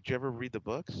 Wait, did you ever read the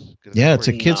books? Because I Yeah, swear it's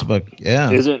a he. kid's No, book.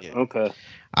 Yeah. is it Yeah. okay?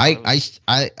 Oh, I it was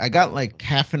got like awesome.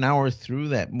 half an hour through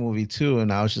that movie too,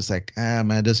 and I was just like, ah,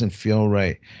 man, it doesn't feel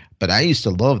right. But I used to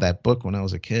love that book when I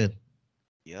was a kid.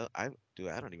 Yeah, I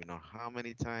don't even know how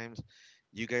many times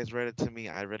you guys read it to me.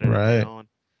 I read it on my Right. own.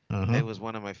 Uh huh. It was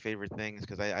one of my favorite things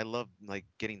because I love like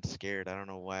getting scared. I don't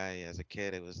know why. As a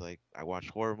kid, it was like I watched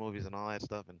horror movies and all that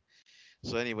stuff. And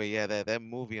so anyway, yeah, that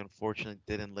movie unfortunately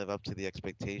didn't live up to the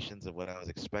expectations of what I was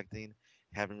expecting.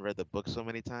 Having read the book so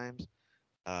many times,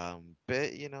 but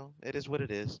it is what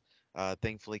it is.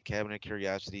 Thankfully, Cabinet of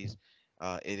Curiosities,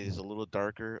 it is a little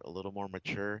darker, a little more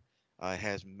mature. It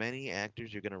has many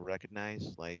actors you're gonna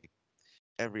recognize. Like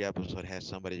every episode has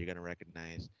somebody you're gonna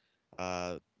recognize.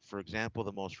 For example,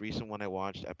 the most recent one I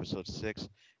watched, episode 6,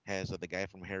 has the guy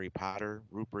from Harry Potter,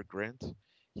 Rupert Grint.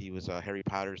 He was Harry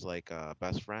Potter's like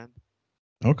best friend.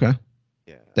 Okay.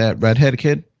 Yeah, That redhead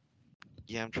kid.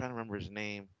 yeah. I'm trying to remember his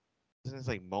name. Isn't it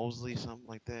like Mosley, something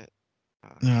like that?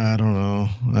 I don't know.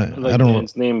 I I like don't.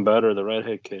 Dan's name better, the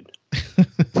redhead kid.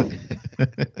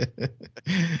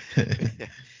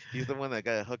 He's the one that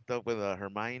got hooked up with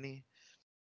Hermione.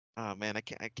 Oh man, I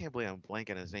can't believe I'm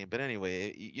blanking his name. But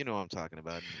anyway, you know what I'm talking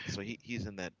about. And so he's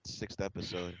in that 6th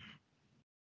episode.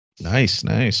 Nice,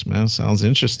 nice, man. Sounds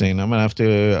interesting. I'm gonna have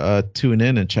to tune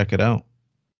in and check it out.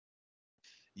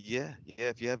 Yeah, yeah.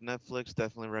 If you have Netflix,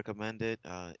 definitely recommend it.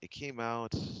 It came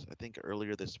out I think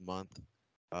earlier this month,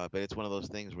 but it's one of those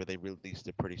things where they released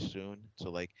it pretty soon. So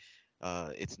like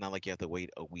It's not like you have to wait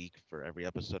a week for every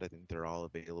episode. I think they're all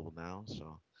available now.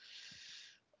 So,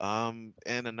 and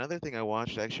another thing I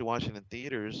actually watched it in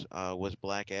theaters, was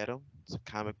Black Adam. It's a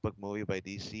comic book movie by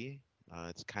DC.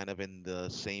 It's kind of in the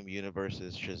same universe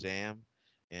as Shazam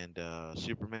and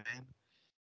Superman.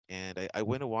 And I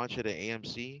went to watch it at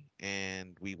AMC,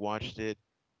 and we watched it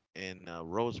in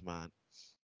Rosemont.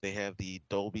 They have the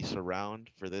Dolby Surround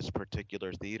for this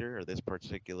particular theater or this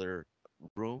particular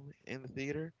room in the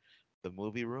theater, the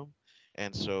movie room.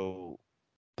 And so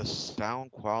the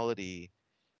sound quality,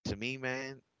 to me,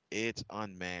 man, it's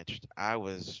unmatched. I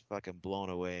was fucking blown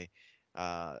away.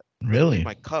 Literally, Really?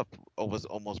 my cup was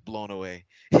almost blown away.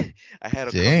 I had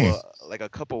Dang. a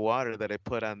cup of water that I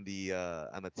put on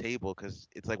the table because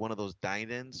it's like one of those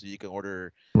dine-ins. So you can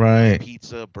order, Right.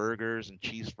 pizza, burgers, and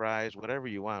cheese fries, whatever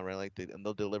you want, right? And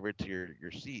they'll deliver it to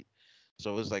your seat.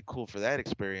 So it was like cool for that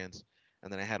experience.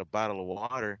 And then I had a bottle of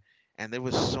water, and there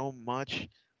was so much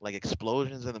like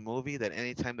explosions in the movie that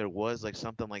anytime there was like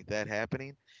something like that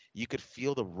happening, you could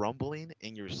feel the rumbling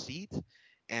in your seat,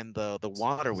 and the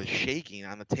water was shaking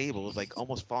on the table. It was like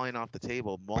almost falling off the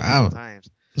table multiple Wow. times.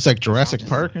 It's like So I'm Jurassic just,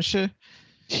 Park and shit.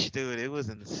 dude, it was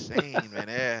insane, man.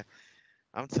 Yeah,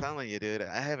 I'm telling you, dude,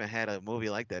 I haven't had a movie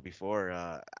like that before.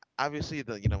 Obviously,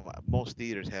 most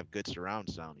theaters have good surround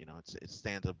sound. It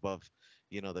stands above,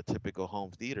 the typical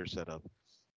home theater setup.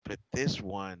 But this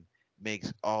one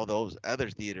makes all those other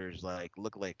theaters like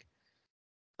look like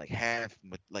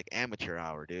like amateur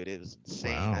hour, dude. It was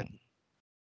insane. Wow.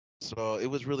 So it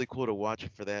was really cool to watch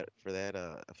it for that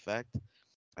effect.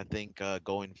 I think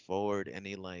going forward,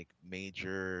 any like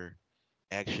major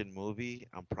action movie,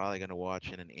 I'm probably gonna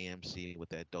watch in an AMC with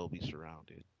that Dolby surround,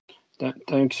 dude.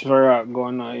 Thanks for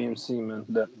going to AMC, man.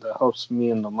 That helps me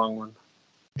in the long run.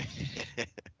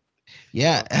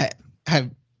 Yeah, Well, I have.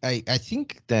 I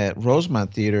think that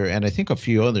Rosemont Theater and I think a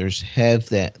few others have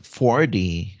that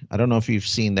 4D. I don't know if you've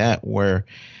seen that where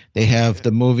they have yeah.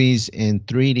 the movies in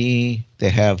 3D. They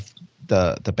have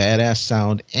the badass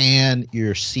sound, and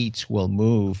your seats will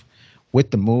move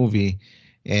with the movie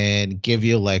and give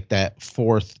you like that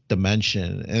fourth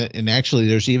dimension. And actually,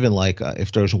 there's even like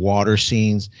if there's water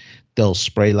scenes, they'll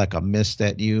spray like a mist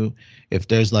at you. If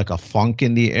there's like a funk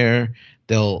in the air,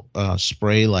 they'll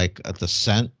spray like the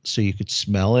scent so you could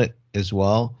smell it as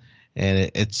well.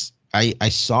 And it's I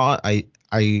saw I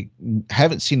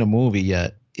haven't seen a movie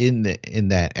yet in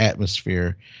that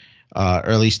atmosphere, or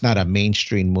at least not a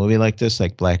mainstream movie like this,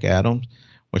 like Black Adam,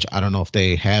 which I don't know if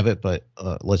they have it, but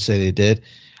let's say they did.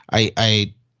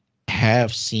 I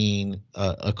have seen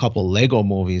a couple Lego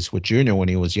movies with Junior when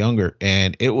he was younger,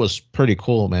 and it was pretty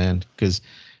cool, man, because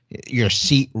your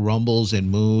seat rumbles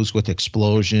and moves with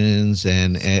explosions,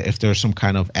 and if there's some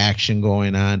kind of action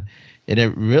going on, and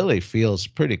it really feels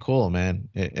pretty cool, man.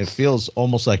 It feels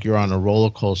almost like you're on a roller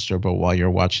coaster, but while you're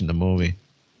watching the movie.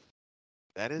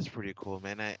 That is pretty cool,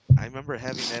 man. I remember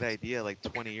having that idea like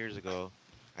 20 years ago.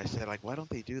 I said like, why don't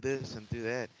they do this and do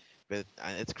that? But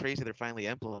it's crazy they're finally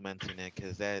implementing it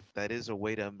because that is a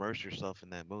way to immerse yourself in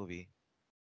that movie.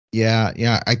 Yeah,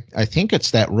 yeah. I think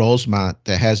it's that Rosemont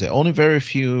that has it. Only very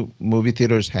few movie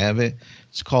theaters have it.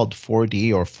 It's called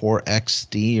 4D or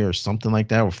 4XD or something like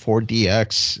that, or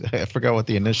 4DX. I forgot what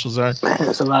the initials are.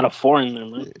 There's a lot of foreign there,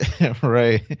 man.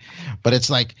 Right. But it's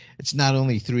like it's not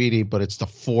only 3D, but it's the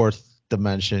fourth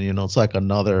dimension. It's like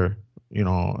another,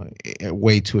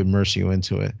 way to immerse you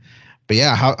into it. But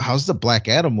yeah, how's the Black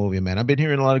Adam movie, man? I've been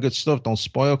hearing a lot of good stuff. Don't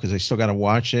spoil because I still got to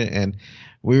watch it. And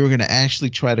we were gonna actually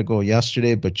try to go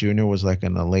yesterday, but Junior was like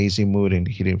in a lazy mood and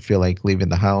he didn't feel like leaving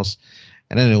the house.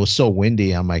 And then it was so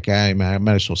windy. I'm like, hey, man, I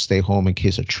might as well stay home in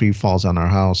case a tree falls on our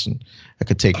house and I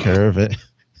could take care of it.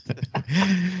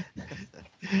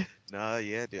 No,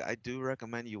 yeah, dude. I do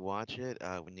recommend you watch it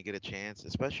when you get a chance,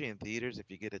 especially in theaters if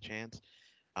you get a chance.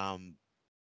 Um,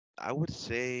 I would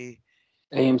say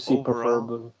AMC overall,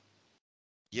 preferably.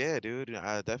 yeah, dude.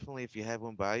 Definitely if you have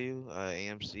one by you,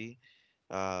 AMC.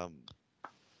 Um,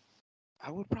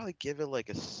 I would probably give it like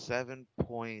a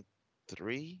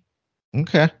 7.3.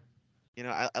 Okay.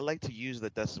 I like to use the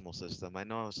decimal system. I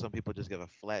know some people just give a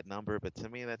flat number, but to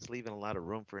me, that's leaving a lot of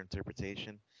room for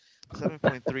interpretation.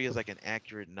 7.3 is like an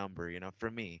accurate number,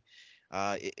 for me.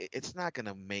 It's not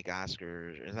gonna make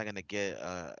Oscars. It's not gonna get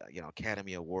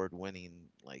Academy Award winning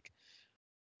like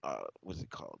what's it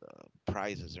called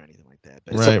prizes or anything like that.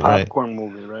 But It's a Right, right. popcorn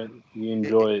movie, right? You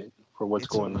it, it enjoy it for what's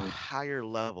it's a going on. higher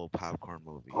level popcorn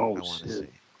movie. Oh I want to shit, say,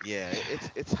 yeah,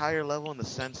 it's higher level in the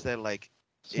sense that like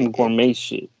some gourmet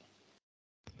shit.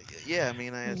 yeah, I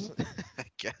mean, I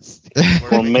guess gourmet.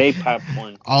 Gourmet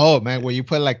popcorn. Oh man, where you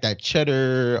put like that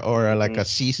cheddar or like Hmm. a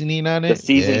seasoning on The it?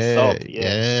 seasoned Yeah, salt. Yeah.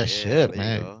 yeah, Yeah, shit, there you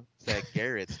man. go. It's that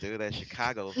Garrett's, dude. That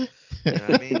Chicago. You know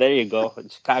what I mean? There you go.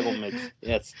 Chicago mix.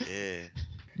 Yes. Yeah.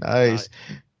 No, Nice.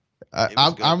 it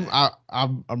was good, man.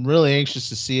 I'm really anxious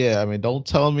to see it. I mean, don't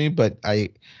tell me, but I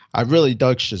really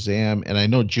dug Shazam, and I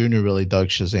know Junior really dug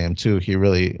Shazam too. He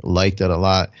really liked it a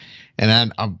lot,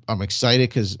 and I'm excited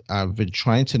because I've been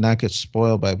trying to not get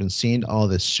spoiled, but I've been seeing all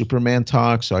this Superman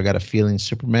talk, so I got a feeling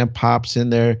Superman pops in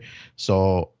there.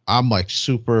 So I'm like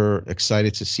super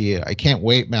excited to see it. I can't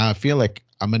wait, man. I feel like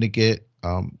I'm gonna get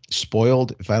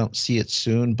spoiled if I don't see it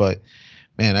soon, but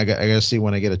man, I gotta see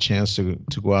when I get a chance to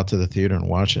go out to the theater and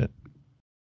watch it.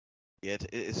 Yeah,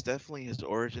 it's definitely his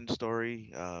origin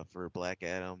story for Black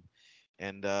Adam,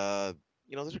 and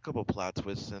there's a couple plot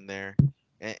twists in there.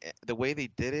 And the way they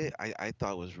did it, I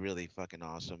thought was really fucking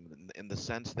awesome in the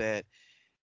sense that.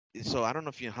 So I don't know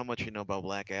if you how much you know about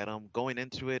Black Adam. Going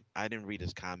into it, I didn't read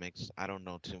his comics. I don't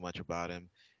know too much about him.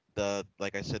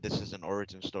 Like I said, this is an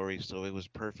origin story, so it was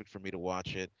perfect for me to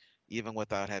watch it, even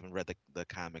without having read the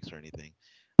comics or anything.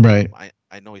 Right,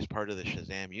 I know he's part of the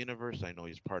Shazam universe. I know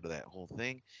he's part of that whole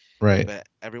thing, right, but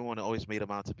everyone always made him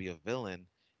out to be a villain,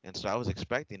 and so I was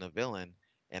expecting a villain,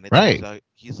 and it turns right. out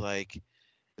he's like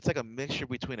it's like a mixture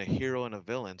between a hero and a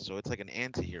villain. So it's like an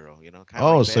anti-hero, kind of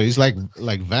Oh, like so he's Batman.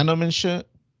 like Venom and shit.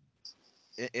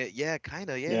 Yeah, kind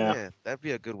of. Yeah, Yeah. yeah. That'd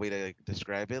be a good way to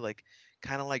describe it. Like,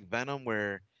 kind of like Venom,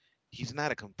 where he's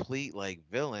not a complete like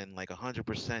villain, like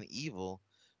 100% evil,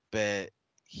 but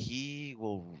he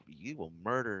will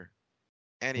murder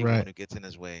anyone Right, who gets in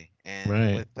his way and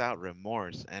right, without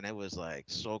remorse. And it was like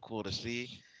so cool to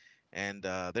see. And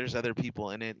there's other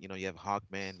people in it. You have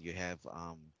Hawkman. You have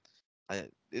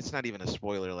it's not even a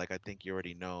spoiler. Like I think you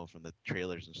already know from the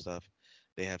trailers and stuff.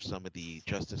 They have some of the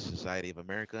Justice Society of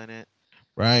America in it.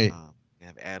 right. You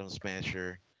have Atom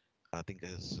Smasher. I think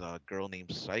there's a girl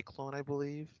named Cyclone, I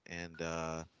believe, and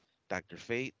Doctor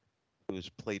Fate, who's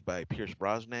played by Pierce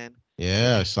Brosnan,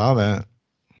 Yeah, I which saw that.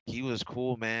 he was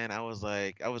cool, man. I was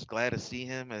glad to see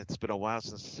him. It's been a while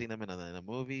since I've seen him in a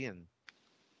movie, and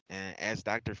as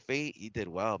Doctor Fate, he did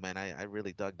well, man. I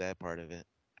really dug that part of it.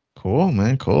 Cool,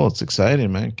 man. Cool. It's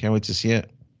exciting, man. Can't wait to see it.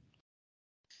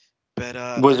 But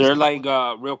Was last there thing I like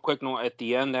want, real quick note at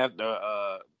the end after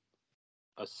a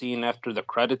scene after the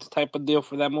credits type of deal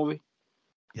for that movie?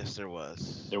 yes, there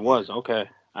was, There yeah. was. Okay.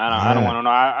 I don't Yeah. want to know.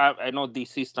 I know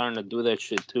DC starting to do that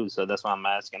shit too, so that's why I'm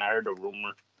asking. I heard a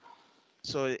rumor.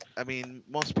 So I mean,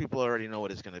 most people already know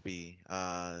what it's gonna be.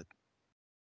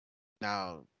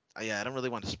 Now, yeah, I don't really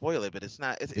want to spoil it, but it's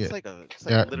not. It's, Yeah. it's like it's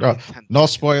like Yeah. No, literally 10 no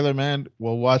seconds. spoiler, man.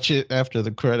 We'll watch it after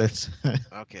the credits.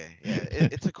 Okay, yeah,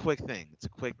 it's a quick thing. It's a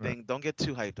quick Right. thing. Don't get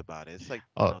too hyped about it. It's like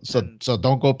Oh, so 10. so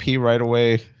don't go pee right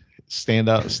away. Stand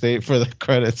out, stay for the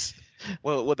credits.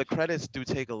 Well, the credits do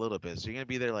take a little bit, so you're gonna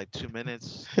be there like 2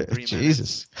 minutes, 3 minutes,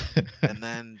 Jesus. and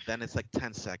then it's like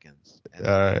 10 seconds, and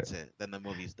All then right. that's it. Then the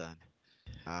movie's done.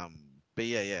 But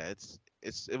yeah,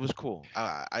 it was cool.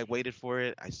 I waited for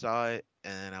it. I saw it,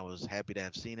 and I was happy to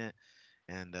have seen it.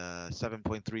 And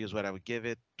 7.3 is what I would give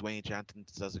it. Dwayne Johnson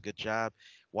does a good job.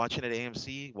 Watching it at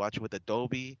AMC, watch it with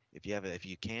Adobe if you have it, if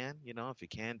you can, if you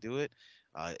can do it.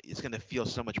 It's gonna feel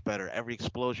so much better. Every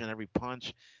explosion, every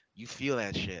punch, you feel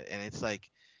that shit, and it's like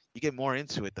you get more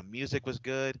into it. The music was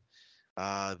good.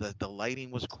 The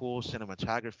lighting was cool.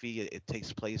 Cinematography. It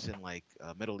takes place in like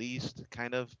Middle East,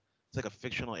 kind of. It's like a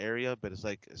fictional area, but it's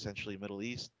like essentially Middle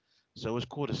East. So it was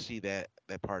cool to see that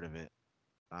part of it.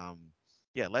 Um,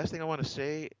 yeah, last thing I want to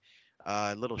say,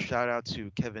 a little shout out to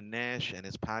Kevin Nash and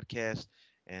his podcast,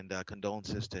 and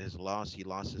condolences to his loss. He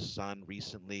lost his son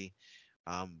recently.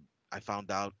 Um, I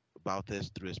found out about this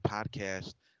through his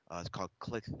podcast. It's called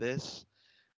Click This.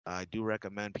 I do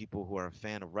recommend people who are a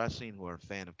fan of wrestling, who are a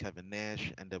fan of Kevin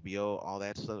Nash, NWO, all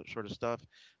that sort of stuff.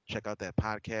 Check out that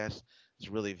podcast. It's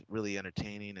really, really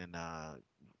entertaining and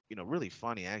really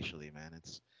funny. Actually, man,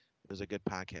 it was a good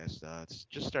podcast. It's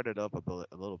just started up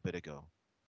a little bit ago.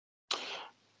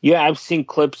 Yeah, I've seen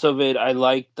clips of it. I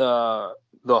like the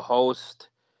host.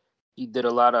 He did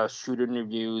a lot of shoot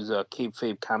interviews,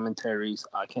 kayfabe commentaries.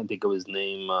 I can't think of his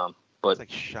name, It's but like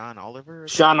Sean Oliver or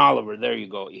Sean something. Oliver. There you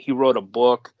go. He wrote a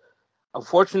book.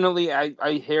 Unfortunately, I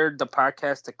heard the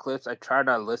podcast, the clips. I tried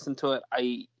to listen to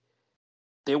it.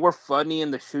 They were funny in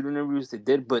the shoot interviews they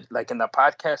did, but like in the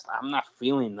podcast, I'm not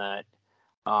feeling that.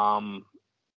 Um,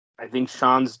 I think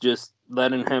Sean's just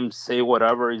letting him say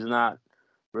whatever. He's not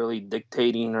really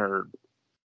dictating or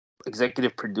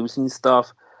executive producing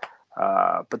stuff.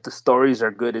 But the stories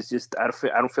are good. It's just I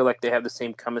don't feel like they have the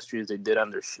same chemistry as they did on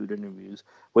their shoot interviews.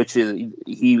 Which is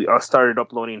he started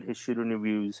uploading his shoot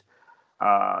interviews,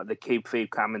 the Cape Fade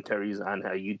commentaries on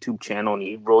a YouTube channel, and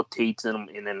he rotates them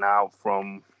in and out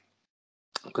from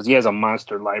because he has a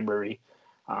monster library.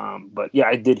 But yeah,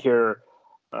 I did hear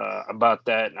about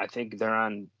that. I think they're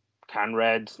on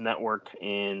Conrad's network,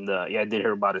 and yeah, I did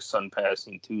hear about his son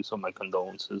passing too. So my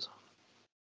condolences.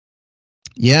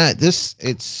 Yeah,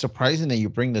 it's surprising that you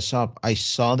bring this up. I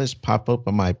saw this pop up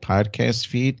on my podcast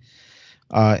feed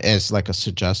as like a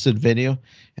suggested video,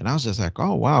 and I was just like,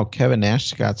 "Oh wow, Kevin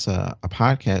Nash got a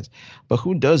podcast." But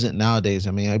who doesn't nowadays?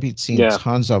 I mean, I've been seeing Yeah,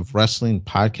 tons of wrestling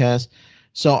podcasts,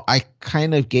 so I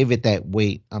kind of gave it that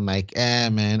weight. I'm like,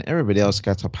 man, everybody else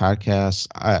got a podcast.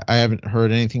 I haven't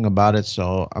heard anything about it,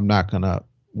 so I'm not gonna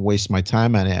waste my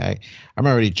time on it. I'm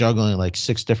already juggling like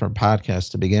 6 different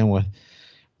podcasts to begin with.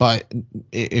 But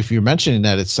if you're mentioning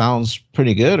that, it sounds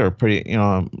pretty good or pretty,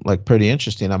 like pretty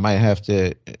interesting. I might have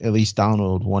to at least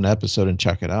download one episode and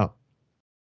check it out.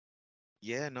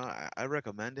 Yeah, no, I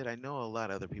recommend it. I know a lot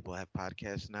of other people have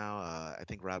podcasts now. I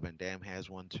think Robin Dam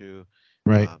has one too.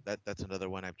 Right. That's another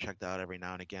one I've checked out every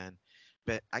now and again.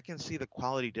 But I can see the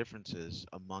quality differences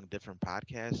among different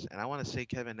podcasts, and I want to say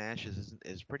Kevin Nash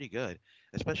is pretty good,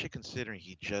 especially considering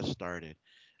he just started.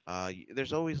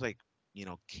 There's always like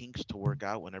kinks to work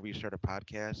out whenever you start a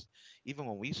podcast. Even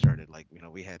when we started, like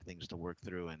we had things to work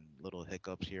through and little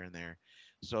hiccups here and there.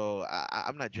 So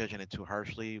I'm not judging it too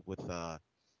harshly with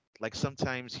like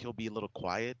sometimes he'll be a little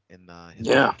quiet in his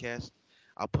yeah, podcast.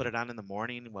 I'll put it on in the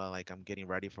morning while like I'm getting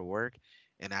ready for work,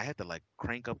 and I had to like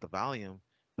crank up the volume.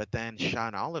 But then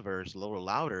Sean Oliver's a little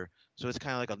louder, so it's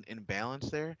kind of like an imbalance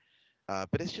there.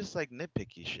 But it's just like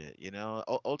nitpicky shit, you know.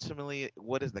 Ultimately,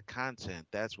 what is the content?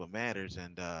 That's what matters.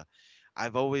 And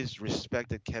I've always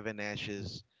respected Kevin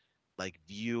Nash's like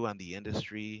view on the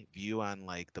industry, view on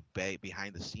like the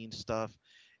behind the scenes stuff,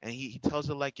 and he tells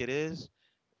it like it is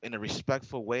in a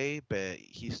respectful way, but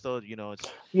he still, it's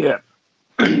yeah.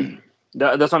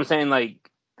 That's what I'm saying. Like,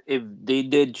 if they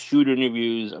did shoot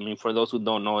interviews, I mean, for those who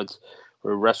don't know, it's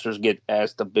where wrestlers get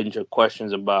asked a bunch of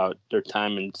questions about their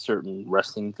time in certain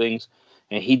wrestling things.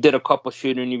 And he did a couple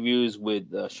shoot interviews with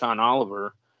Sean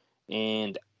Oliver,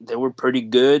 and they were pretty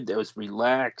good. It was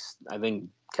relaxed. I think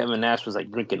Kevin Nash was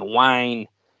like drinking wine.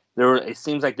 It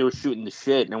seems like they were shooting the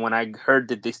shit. And when I heard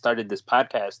that they started this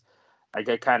podcast, I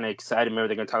got kind of excited. Maybe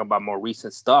they're gonna talk about more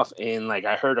recent stuff. And like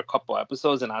I heard a couple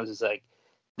episodes, and I was just like,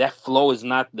 that flow is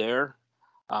not there.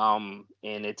 And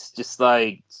it's just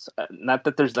like not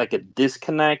that there's like a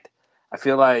disconnect. I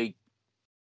feel like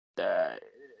uh,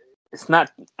 it's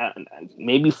not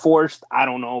maybe forced. I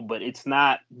don't know, but it's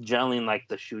not gelling like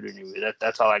the shooter interview.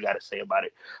 That's all I got to say about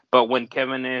it. But when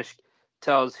Kevin Nash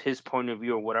tells his point of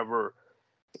view or whatever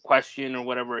question or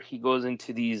whatever, he goes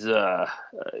into these.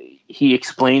 He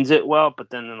explains it well, but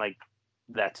then like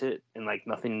that's it, and like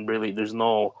nothing really. There's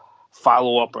no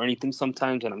follow up or anything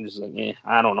sometimes, and I'm just like,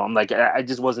 I don't know. I'm like, I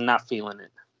just was not feeling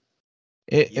it.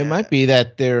 It might yeah, be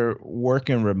that they're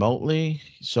working remotely,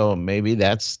 so maybe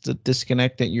that's the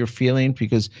disconnect that you're feeling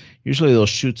because usually those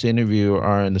shoots interview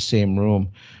are in the same room,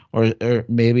 or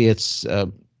maybe it's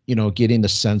getting the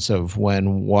sense of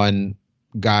when one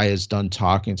guy is done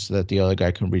talking so that the other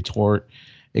guy can retort.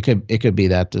 It could be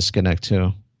that disconnect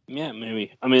too. Yeah,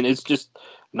 maybe. I mean, it's just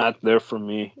not there for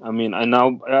me. I mean, I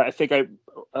know. I think I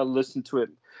listened to it.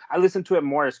 I listened to it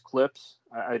more as clips.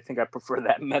 I think I prefer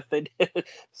that method.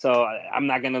 So I'm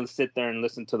not gonna sit there and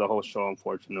listen to the whole show,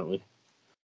 unfortunately.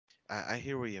 I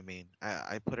hear what you mean.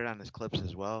 I put it on his clips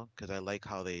as well because I like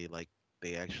how they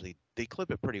actually they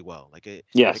clip it pretty well. Like it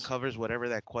Yes. covers whatever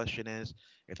that question is.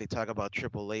 If they talk about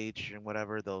Triple H and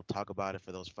whatever, they'll talk about it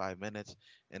for those 5 minutes,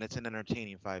 and it's an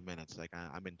entertaining 5 minutes. Like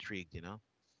I'm intrigued, you know.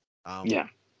 Um, Yeah.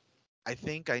 I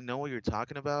think I know what you're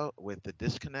talking about with the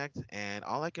disconnect, and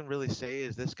all I can really say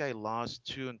is this guy lost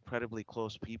two incredibly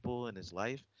close people in his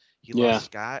life. He Yeah. lost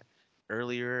Scott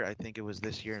earlier, I think it was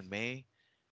this year in May,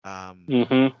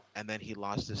 Mm-hmm. and then he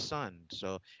lost his son.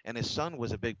 So, and his son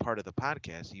was a big part of the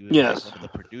podcast. He was like Yes. one of the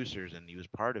producers, and he was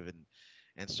part of it.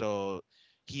 And so,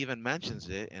 he even mentions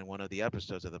it in one of the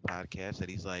episodes of the podcast that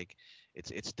he's like,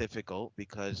 it's difficult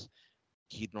because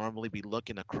he'd normally be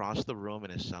looking across the room,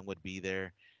 and his son would be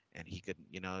there, and he could,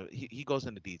 he goes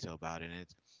into detail about it,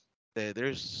 and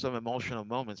there's some emotional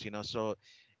moments, so.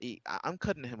 I'm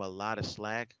cutting him a lot of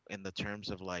slack in the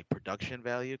terms of like production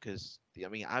value because I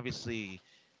mean obviously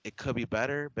it could be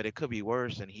better, but it could be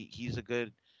worse. And he has a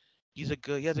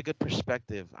good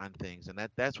perspective on things, and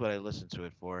that's what I listen to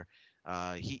it for.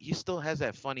 He still has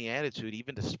that funny attitude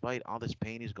even despite all this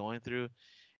pain he's going through,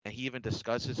 and he even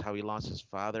discusses how he lost his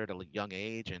father at a young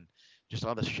age and just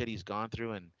all the shit he's gone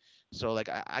through. And so like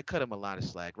I cut him a lot of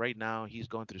slack. Right now he's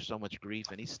going through so much grief,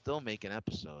 and he's still making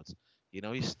episodes.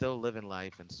 He's still living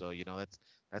life, and so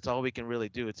that's all we can really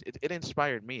do. It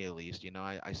inspired me at least.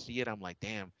 I see it. I'm like,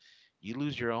 damn. You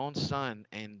lose your own son,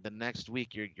 and the next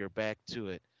week you're back to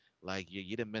it. Like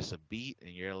you didn't miss a beat, and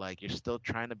you're still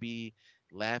trying to be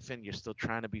laughing. You're still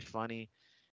trying to be funny.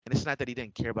 And it's not that he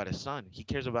didn't care about his son. He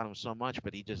cares about him so much,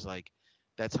 but he just like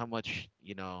that's how much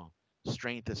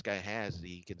strength this guy has.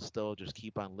 He can still just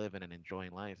keep on living and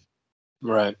enjoying life.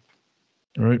 Right.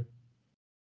 Right.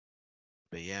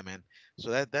 But yeah, man.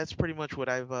 So that's pretty much what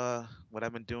I've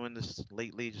been doing this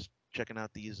lately. Just checking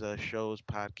out these shows,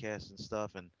 podcasts, and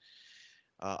stuff, and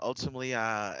ultimately,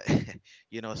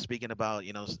 speaking about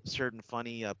certain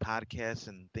funny podcasts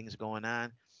and things going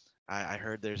on. I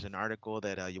heard there's an article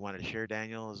that you wanted to share,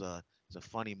 Daniel. Is a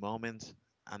funny moment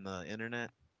on the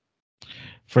internet.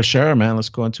 For sure, man. Let's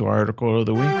go into our article of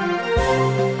the week.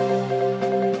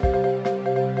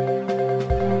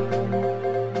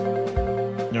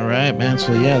 All right, man.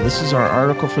 So yeah, this is our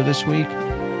article for this week.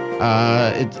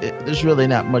 There's really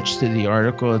not much to the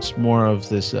article. It's more of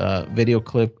this video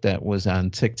clip that was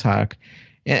on TikTok,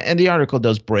 and the article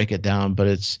does break it down, but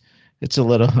it's a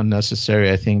little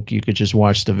unnecessary. I think you could just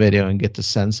watch the video and get the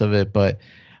sense of it. But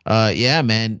yeah,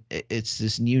 man, it's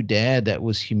this new dad that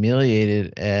was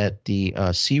humiliated at the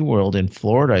SeaWorld in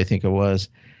Florida, I think it was,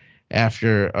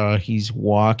 after he's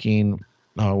walking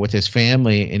with his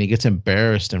family and he gets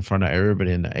embarrassed in front of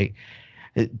everybody.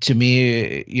 And to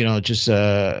me, just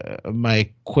my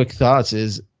quick thoughts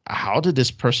is, how did this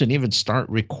person even start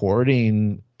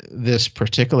recording this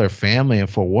particular family, and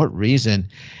for what reason?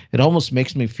 It almost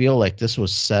makes me feel like this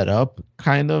was set up,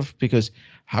 kind of, because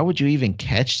how would you even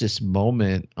catch this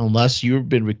moment unless you've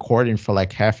been recording for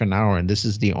like half an hour and this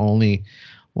is the only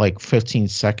like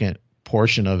 15-second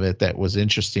portion of it that was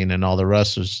interesting, and all the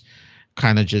rest was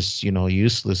kind of just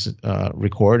useless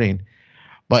recording.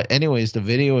 But anyways, the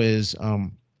video is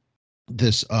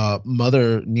this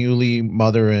newly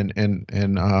mother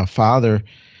and father,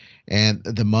 and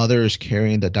the mother is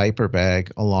carrying the diaper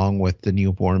bag along with the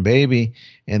newborn baby,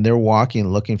 and they're walking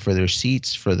looking for their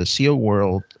seats for the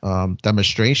SeaWorld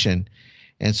demonstration.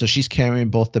 And so she's carrying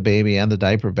both the baby and the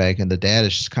diaper bag, and the dad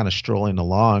is just kind of strolling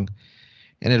along.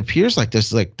 And it appears like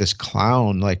there's like this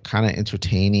clown like kind of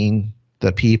entertaining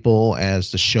the people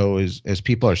as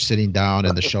people are sitting down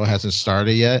and the show hasn't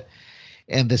started yet.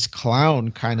 And this clown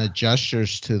kind of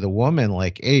gestures to the woman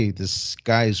like, "Hey, this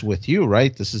guy's with you,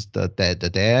 right? This is the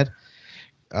dad."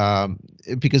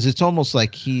 Because it's almost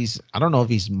like I don't know if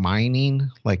he's miming,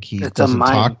 like he It's doesn't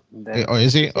talk. Then. Oh,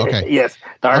 is he? Okay. Yes,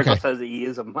 the article Okay. says that he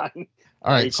is a mime.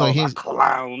 All right, so he's a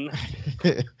clown.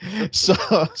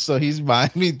 so he's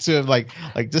miming to him like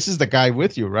this is the guy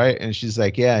with you, right? And she's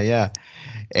like, yeah.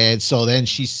 And so then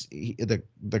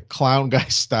the clown guy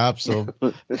stops. So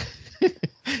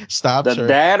stops the her.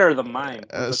 dad or the mime?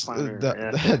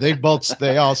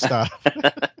 They all stop.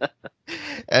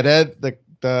 And then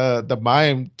the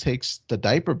mime takes the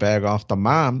diaper bag off the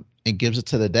mom and gives it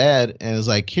to the dad and is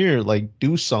like, "Here, like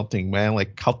do something, man.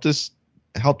 Like help this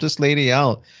lady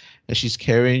out, and she's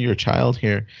carrying your child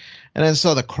here." And then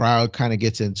so the crowd kind of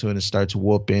gets into it and starts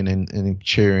whooping and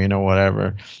cheering or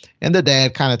whatever. And the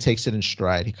dad kind of takes it in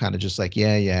stride. He kind of just like,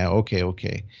 yeah,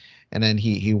 okay. And then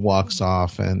he walks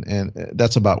off, and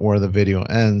that's about where the video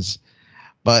ends.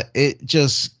 But it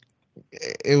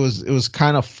was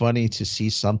kind of funny to see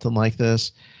something like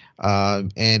this.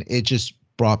 And it just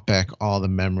brought back all the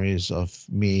memories of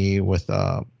me with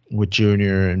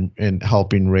Junior and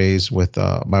helping raise with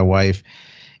my wife.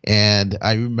 And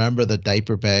I remember the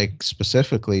diaper bag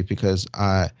specifically because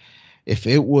if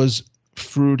it was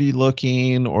fruity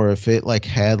looking or if it like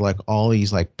had like all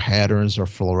these like patterns or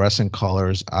fluorescent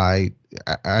colors, I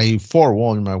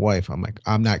forewarned my wife. I'm like,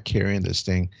 I'm not carrying this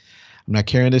thing. I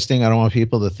don't want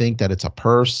people to think that it's a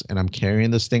purse and I'm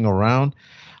carrying this thing around.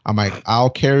 I'm like,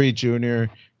 I'll carry Junior.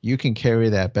 You can carry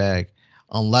that bag.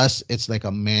 Unless it's like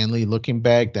a manly looking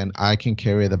bag, then I can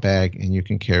carry the bag and you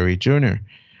can carry Junior.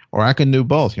 Or I can do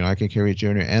both. I can carry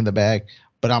Junior and the bag.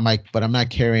 But I'm not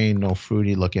carrying no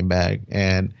fruity looking bag.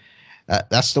 And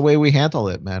that's the way we handle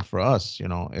it, man, for us.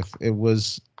 If it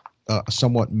was a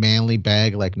somewhat manly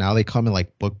bag, like now they come in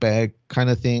like book bag kind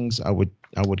of things, I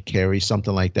would carry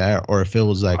something like that. Or if it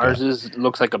was like ours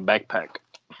looks like a backpack,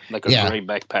 like a gray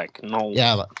backpack.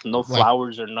 No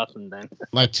flowers or nothing. Then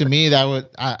like to me that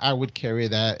I would carry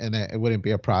that and it wouldn't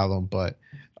be a problem. But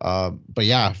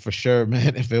yeah, for sure,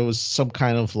 man. If it was some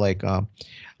kind of like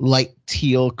light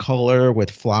teal color with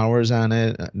flowers on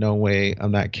it, no way,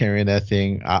 I'm not carrying that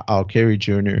thing. I'll carry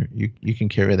Junior. You can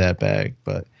carry that bag.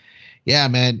 But yeah,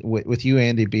 man, with you,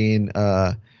 Andy, being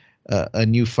a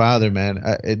new father, man,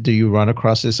 do you run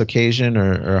across this occasion,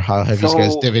 or how have you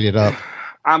guys divvied it up?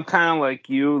 I'm kind of like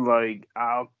you. Like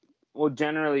Well,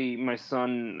 generally, my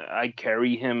son, I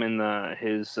carry him in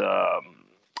his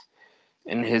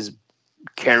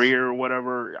carrier or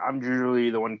whatever. I'm usually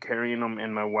the one carrying him,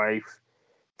 and my wife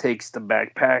takes the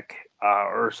backpack,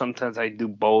 or sometimes I do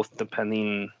both,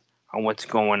 depending on what's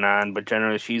going on. But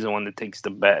generally, she's the one that takes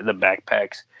the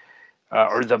backpacks,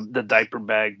 or the diaper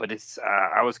bag. But it's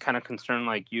I was kind of concerned,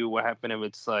 like you, what happened if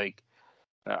it's like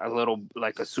a little,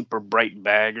 like a super bright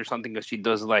bag or something, because she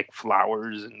does like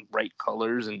flowers and bright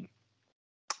colors, and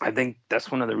I think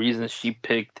that's one of the reasons she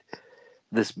picked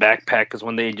this backpack, because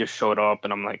when they just showed up,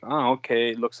 and I'm like, oh, okay,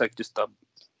 it looks like just a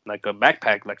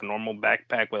backpack, like a normal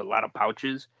backpack with a lot of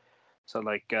pouches. So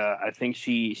like, I think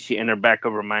she in her back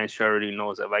of her mind, she already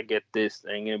knows if I get this,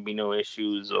 there ain't gonna be no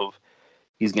issues of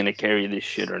he's gonna carry this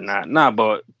shit or not. Nah,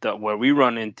 but where we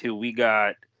run into, we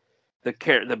got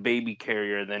the baby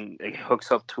carrier, then it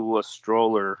hooks up to a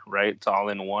stroller, right? It's all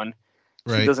in one.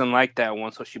 She Right. doesn't like that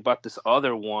one, so she bought this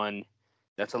other one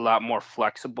that's a lot more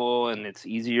flexible, and it's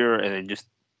easier, and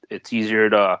it's easier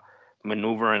to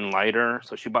maneuver and lighter.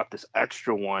 So she bought this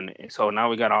extra one. And so now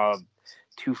we got all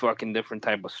two fucking different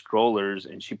type of strollers,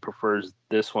 and she prefers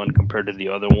this one compared to the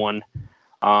other one.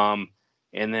 Um,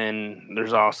 and then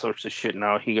there's all sorts of shit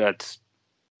now. He got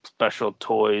special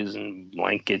toys and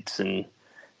blankets and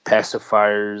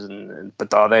pacifiers, and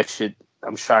but all that shit.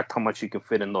 I'm shocked how much you can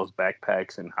fit in those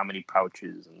backpacks and how many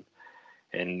pouches and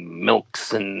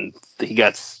milks, and he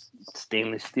got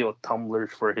stainless steel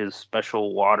tumblers for his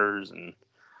special waters, and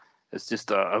it's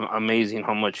just amazing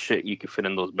how much shit you can fit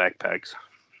in those backpacks.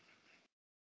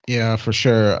 Yeah, for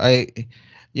sure.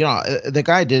 The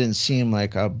guy didn't seem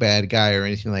like a bad guy or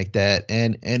anything like that,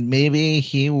 and maybe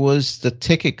he was the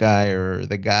ticket guy or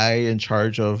the guy in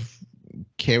charge of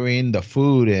carrying the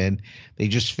food, and they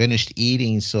just finished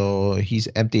eating, so he's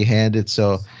empty-handed.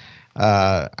 So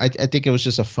I think it was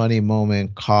just a funny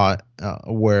moment caught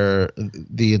where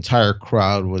the entire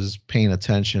crowd was paying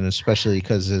attention, especially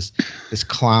because this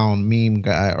clown meme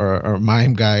guy or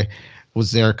mime guy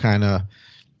was there, kind of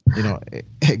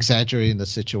exaggerating the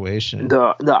situation.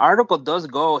 The article does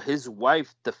go. His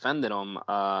wife defended him.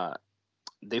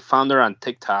 They found her on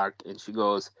TikTok, and she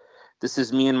goes, "This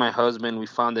is me and my husband. We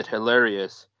found it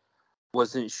hilarious.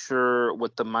 Wasn't sure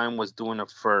what the mime was doing at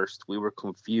first. We were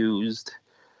confused."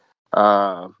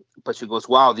 Uh, but she goes,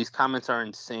 "Wow, these comments are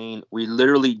insane. We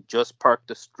literally just parked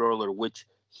the stroller, which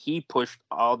he pushed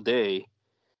all day.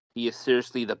 He is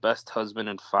seriously the best husband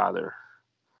and father."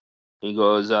 He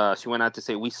goes, she went on to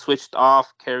say, "We switched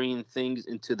off carrying things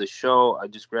into the show. I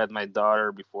just grabbed my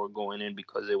daughter before going in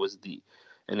because it was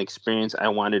an experience I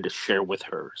wanted to share with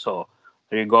her." So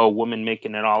there you go, a woman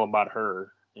making it all about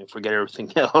her and forget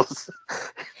everything else.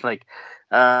 Like,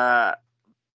 uh,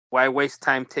 why waste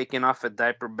time taking off a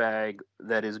diaper bag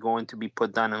that is going to be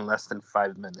put down in less than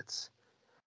 5 minutes?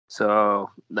 So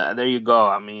there you go.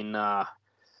 I mean, the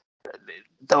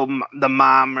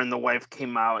mom and the wife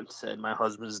came out and said, "My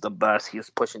husband's the best. He was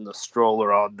pushing the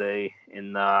stroller all day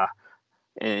in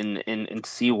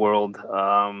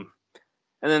SeaWorld."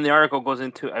 And then the article goes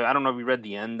into, I don't know if you read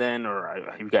the end then, or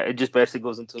you got, it just basically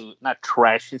goes into not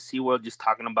trashing SeaWorld, just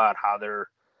talking about how they're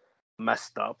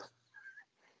messed up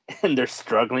and they're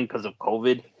struggling because of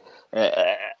COVID. Uh,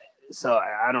 so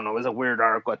I don't know. It was a weird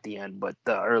article at the end, but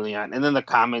early on, and then the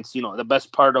comments. The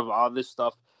best part of all this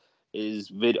stuff is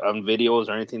on videos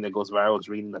or anything that goes viral is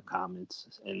reading the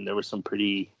comments, and there were some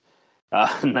pretty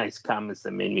nice comments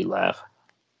that made me laugh.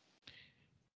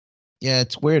 Yeah,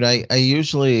 it's weird. I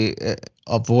usually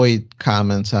avoid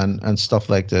comments on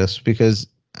stuff like this because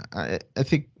I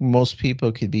think most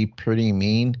people could be pretty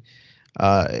mean.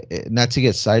 Not to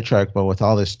get sidetracked, but with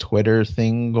all this Twitter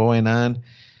thing going on,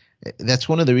 that's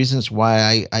one of the reasons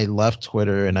why I left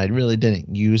Twitter and I really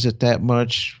didn't use it that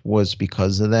much, was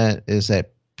because of that, is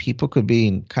that people could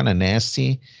be kind of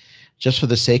nasty just for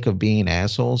the sake of being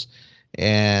assholes.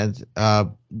 And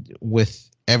with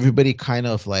everybody kind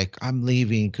of like, I'm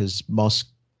leaving because Musk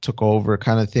took over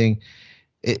kind of thing,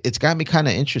 it's got me kind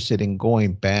of interested in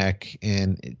going back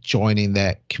and joining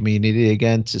that community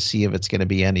again to see if it's going to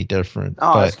be any different.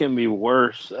 Oh, it's But gonna be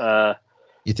worse.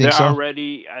 you think so?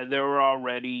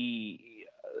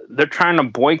 They're trying to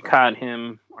boycott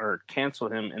him or cancel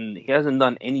him, and he hasn't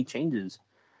done any changes.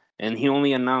 And he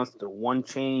only announced the one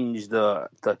change, the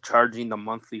charging the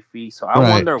monthly fee. So I Right.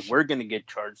 wonder if we're gonna get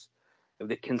charged if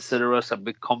they consider us a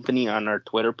big company on our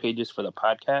Twitter pages for the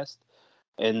podcast.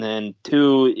 And then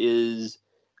two is,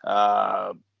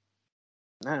 now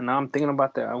I'm thinking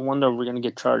about that. I wonder if we're gonna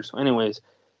get charged. So anyways,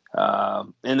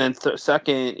 and then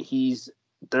second,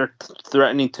 they're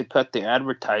threatening to cut the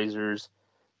advertisers.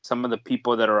 Some of the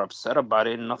people that are upset about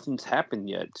it, and nothing's happened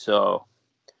yet. So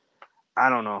I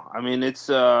don't know. I mean, it's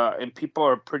and people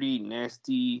are pretty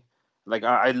nasty. Like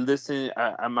I listen.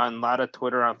 I'm on a lot of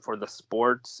Twitter for the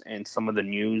sports and some of the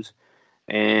news,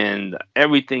 and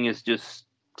everything is just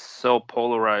so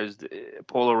polarizing.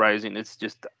 It's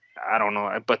just I don't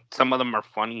know. But some of them are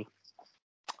funny,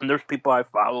 and there's people I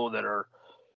follow that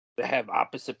have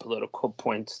opposite political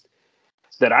points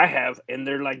that I have, and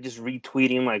they're like just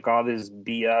retweeting like all this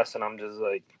BS, and I'm just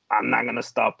like, I'm not gonna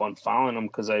stop unfollowing them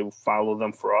because I follow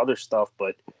them for other stuff,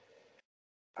 but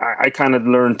I kind of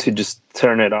learned to just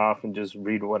turn it off and just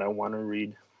read what I want to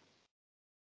read.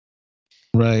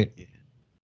 Right. Yeah.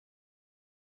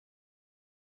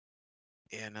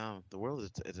 Yeah, no, the world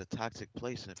is a toxic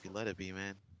place, and if you let it be,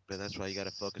 man. But that's why you got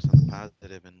to focus on the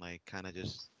positive and like kind of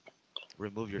just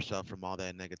remove yourself from all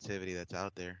that negativity that's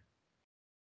out there.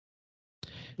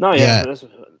 No, yeah, Yeah.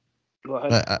 go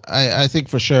ahead. I think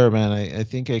for sure, man. I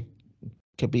think it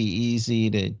could be easy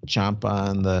to jump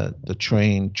on the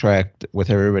train track with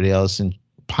everybody else and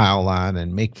pile on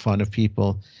and make fun of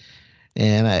people.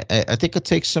 And I think it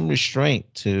takes some restraint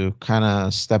to kind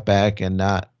of step back and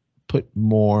not put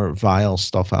more vile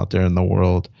stuff out there in the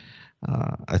world.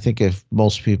 I think if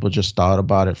most people just thought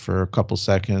about it for a couple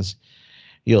seconds,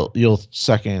 you'll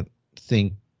second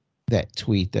think that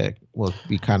tweet that will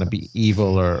be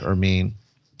evil or mean.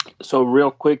 So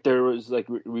real quick, there was like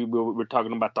we were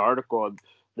talking about the article.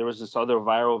 There was this other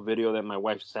viral video that my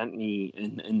wife sent me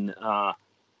in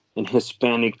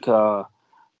Hispanic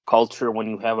culture. When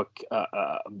you have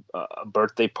a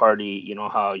birthday party, you know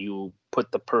how you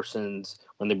put the person's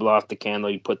when they blow off the candle,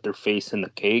 you put their face in the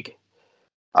cake.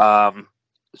 Um,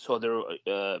 so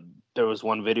there was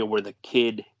one video where the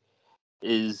kid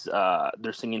is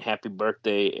they're singing happy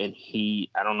birthday, and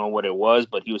I don't know what it was,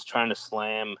 but he was trying to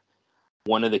slam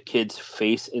one of the kids'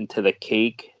 face into the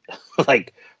cake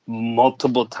like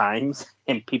multiple times,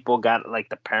 and people got like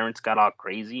the parents got all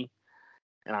crazy.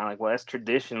 And I'm like, well, that's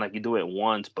tradition. Like you do it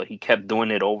once, but he kept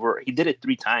doing it over. He did it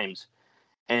 3 times.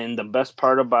 And the best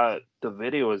part about the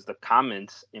video is the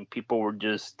comments, and people were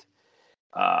just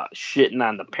shitting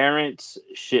on the parents,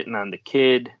 shitting on the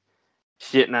kid,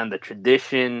 shitting on the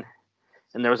tradition.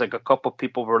 And there was like a couple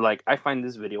people were like, I find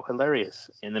this video hilarious.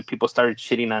 And then people started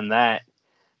shitting on that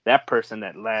person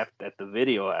that laughed at the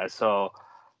video. So,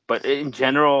 but in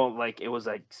general, like it was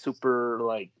like super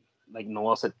like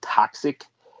Noel said, toxic.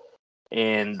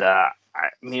 And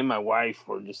me and my wife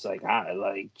were just like,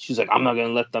 she's like, I'm not gonna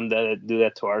let them do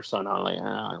that to our son. I'm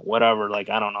like, whatever. Like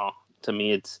I don't know. To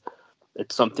me, it's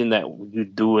something that you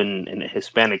do in a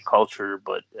Hispanic culture,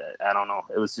 but I don't know.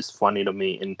 It was just funny to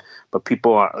me. But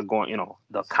people are going,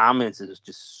 the comments is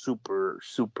just super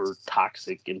super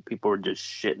toxic, and people are just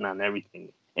shitting on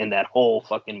everything in that whole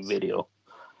fucking video.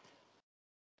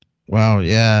 Wow,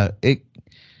 yeah.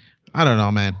 I don't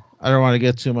know, man. I don't want to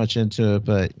get too much into it,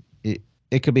 but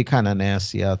it could be kind of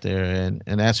nasty out there,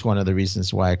 and that's one of the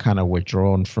reasons why I kind of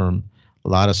withdrawn from a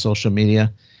lot of social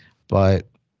media. But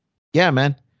yeah,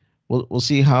 man, we'll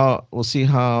see how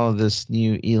this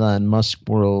new Elon Musk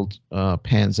world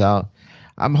pans out.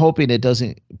 I'm hoping it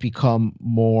doesn't become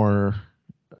more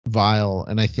vile,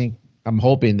 and I'm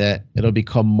hoping that it'll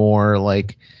become more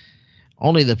like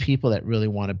only the people that really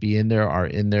want to be in there are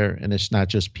in there, and it's not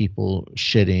just people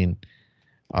shitting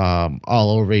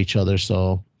all over each other.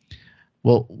 So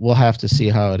we'll have to see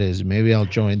how it is. Maybe I'll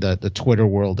join the Twitter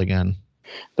world again.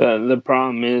 The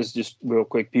problem is, just real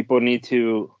quick, people need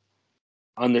to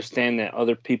understand that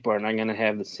other people are not going to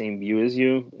have the same view as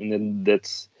you, and then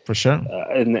that's For sure.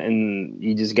 And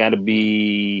you just got to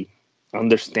be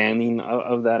understanding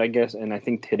of that, I guess. And I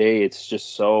think today it's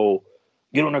just so,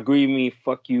 you don't agree with me,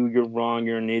 fuck you, you're wrong,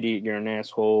 you're an idiot, you're an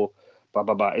asshole, blah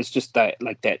blah blah. It's just that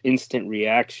like that instant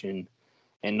reaction,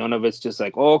 and none of it's just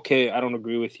like, oh, okay, I don't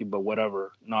agree with you, but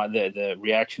whatever. No, the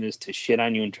reaction is to shit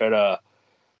on you and try to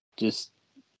just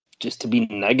to be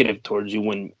negative towards you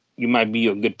when you might be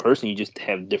a good person. You just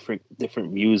have different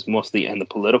views, mostly on the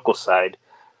political side,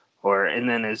 and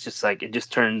then it's just like it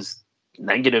just turns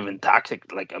negative and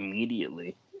toxic like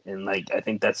immediately. And like I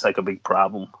think that's like a big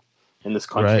problem in this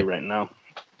country right now.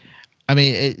 I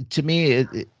mean, to me,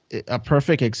 a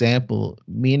perfect example.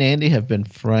 Me and Andy have been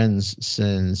friends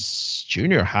since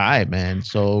junior high, man.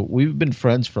 So we've been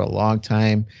friends for a long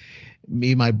time.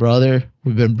 Me, my brother,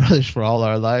 we've been brothers for all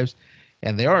our lives.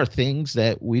 And there are things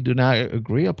that we do not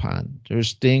agree upon.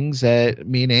 There's things that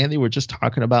me and Andy were just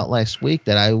talking about last week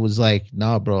that I was like,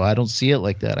 no, bro, I don't see it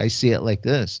like that. I see it like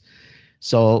this.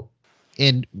 So,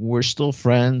 and we're still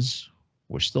friends.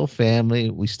 We're still family.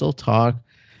 We still talk.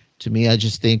 To me, I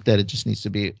just think that it just needs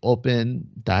to be open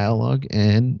dialogue.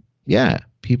 And yeah,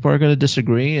 people are going to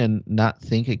disagree and not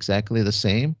think exactly the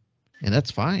same. And that's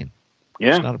fine.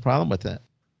 Yeah. There's not a problem with that.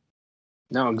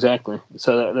 No, exactly.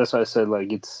 So that's why I said,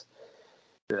 like, it's.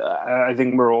 I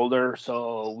think we're older,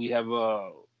 so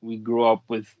we grew up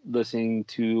with listening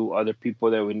to other people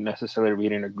that we necessarily we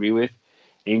didn't agree with,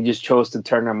 and you just chose to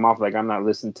turn them off. Like, I'm not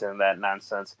listening to that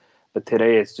nonsense. But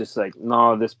today it's just like,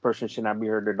 no, this person should not be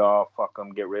heard at all. Fuck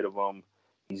him, get rid of him.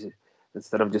 He's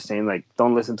instead of just saying like,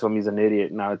 don't listen to him, he's an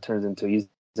idiot. Now it turns into he's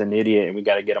an idiot, and we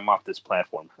got to get him off this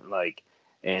platform. Like,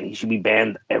 and he should be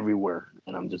banned everywhere.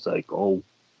 And I'm just like,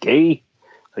 okay.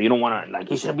 So you don't want to, like,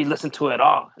 he shouldn't be listened to at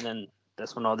all. And then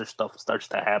that's when other stuff starts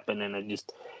to happen, and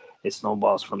it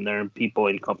snowballs from there, and people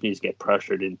and companies get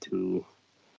pressured into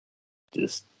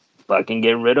just fucking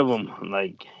get rid of them,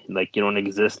 like you don't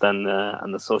exist on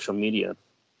the social media.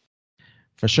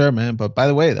 For sure, man. But by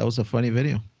the way, that was a funny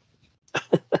video.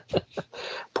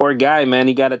 Poor guy, man.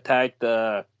 He got attacked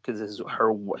because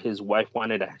his wife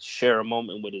wanted to share a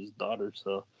moment with his daughter,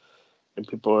 so and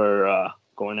people are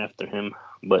going after him.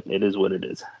 But it is what it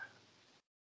is.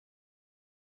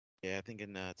 Yeah, I think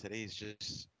in today's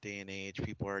just day and age,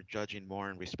 people are judging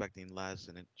more and respecting less,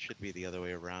 and it should be the other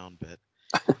way around. But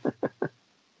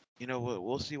you know,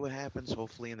 we'll see what happens.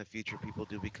 Hopefully, in the future, people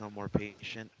do become more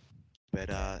patient. But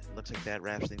it looks like that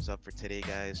wraps things up for today,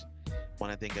 guys.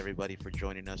 Want to thank everybody for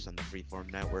joining us on the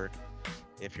Freeform Network.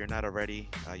 If you're not already,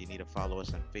 you need to follow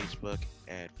us on Facebook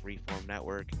at Freeform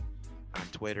Network, on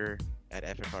Twitter at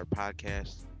FFR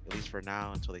Podcast. At least for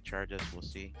now, until they charge us, we'll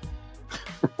see.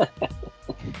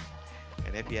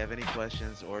 And if you have any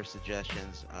questions or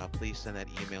suggestions, please send that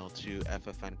email to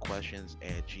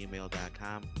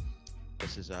ffnquestions@gmail.com.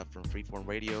 This is from Freeform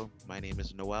Radio. My name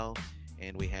is Noel,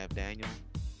 and we have Daniel.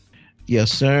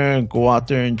 Yes, sir. Go out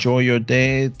there, enjoy your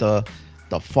day. The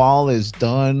fall is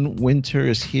done. Winter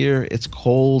is here. It's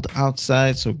cold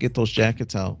outside, so get those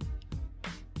jackets out.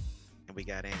 And we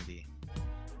got Andy.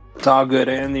 It's all good,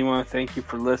 Andy. I want to thank you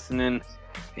for listening.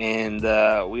 And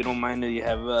we don't mind if you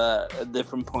have a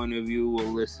different point of view.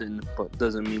 We'll listen, but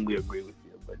doesn't mean we agree with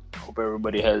you. But hope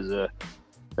everybody has a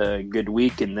good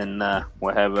week, and then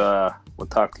we'll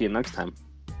talk to you next time.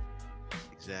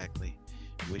 Exactly.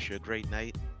 Wish you a great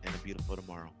night and a beautiful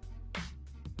tomorrow.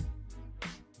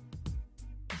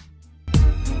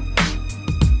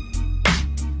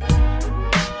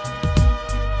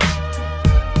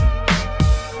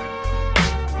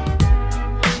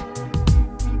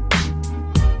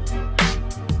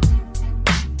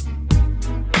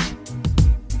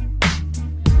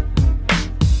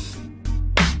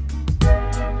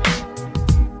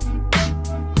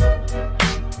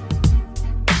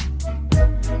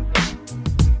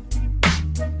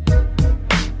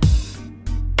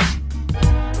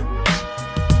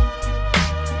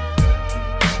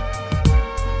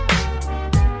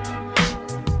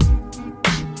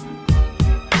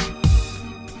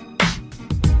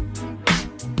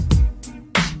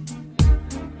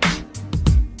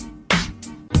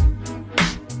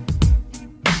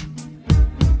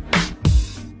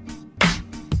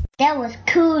 That was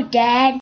cool, Dad.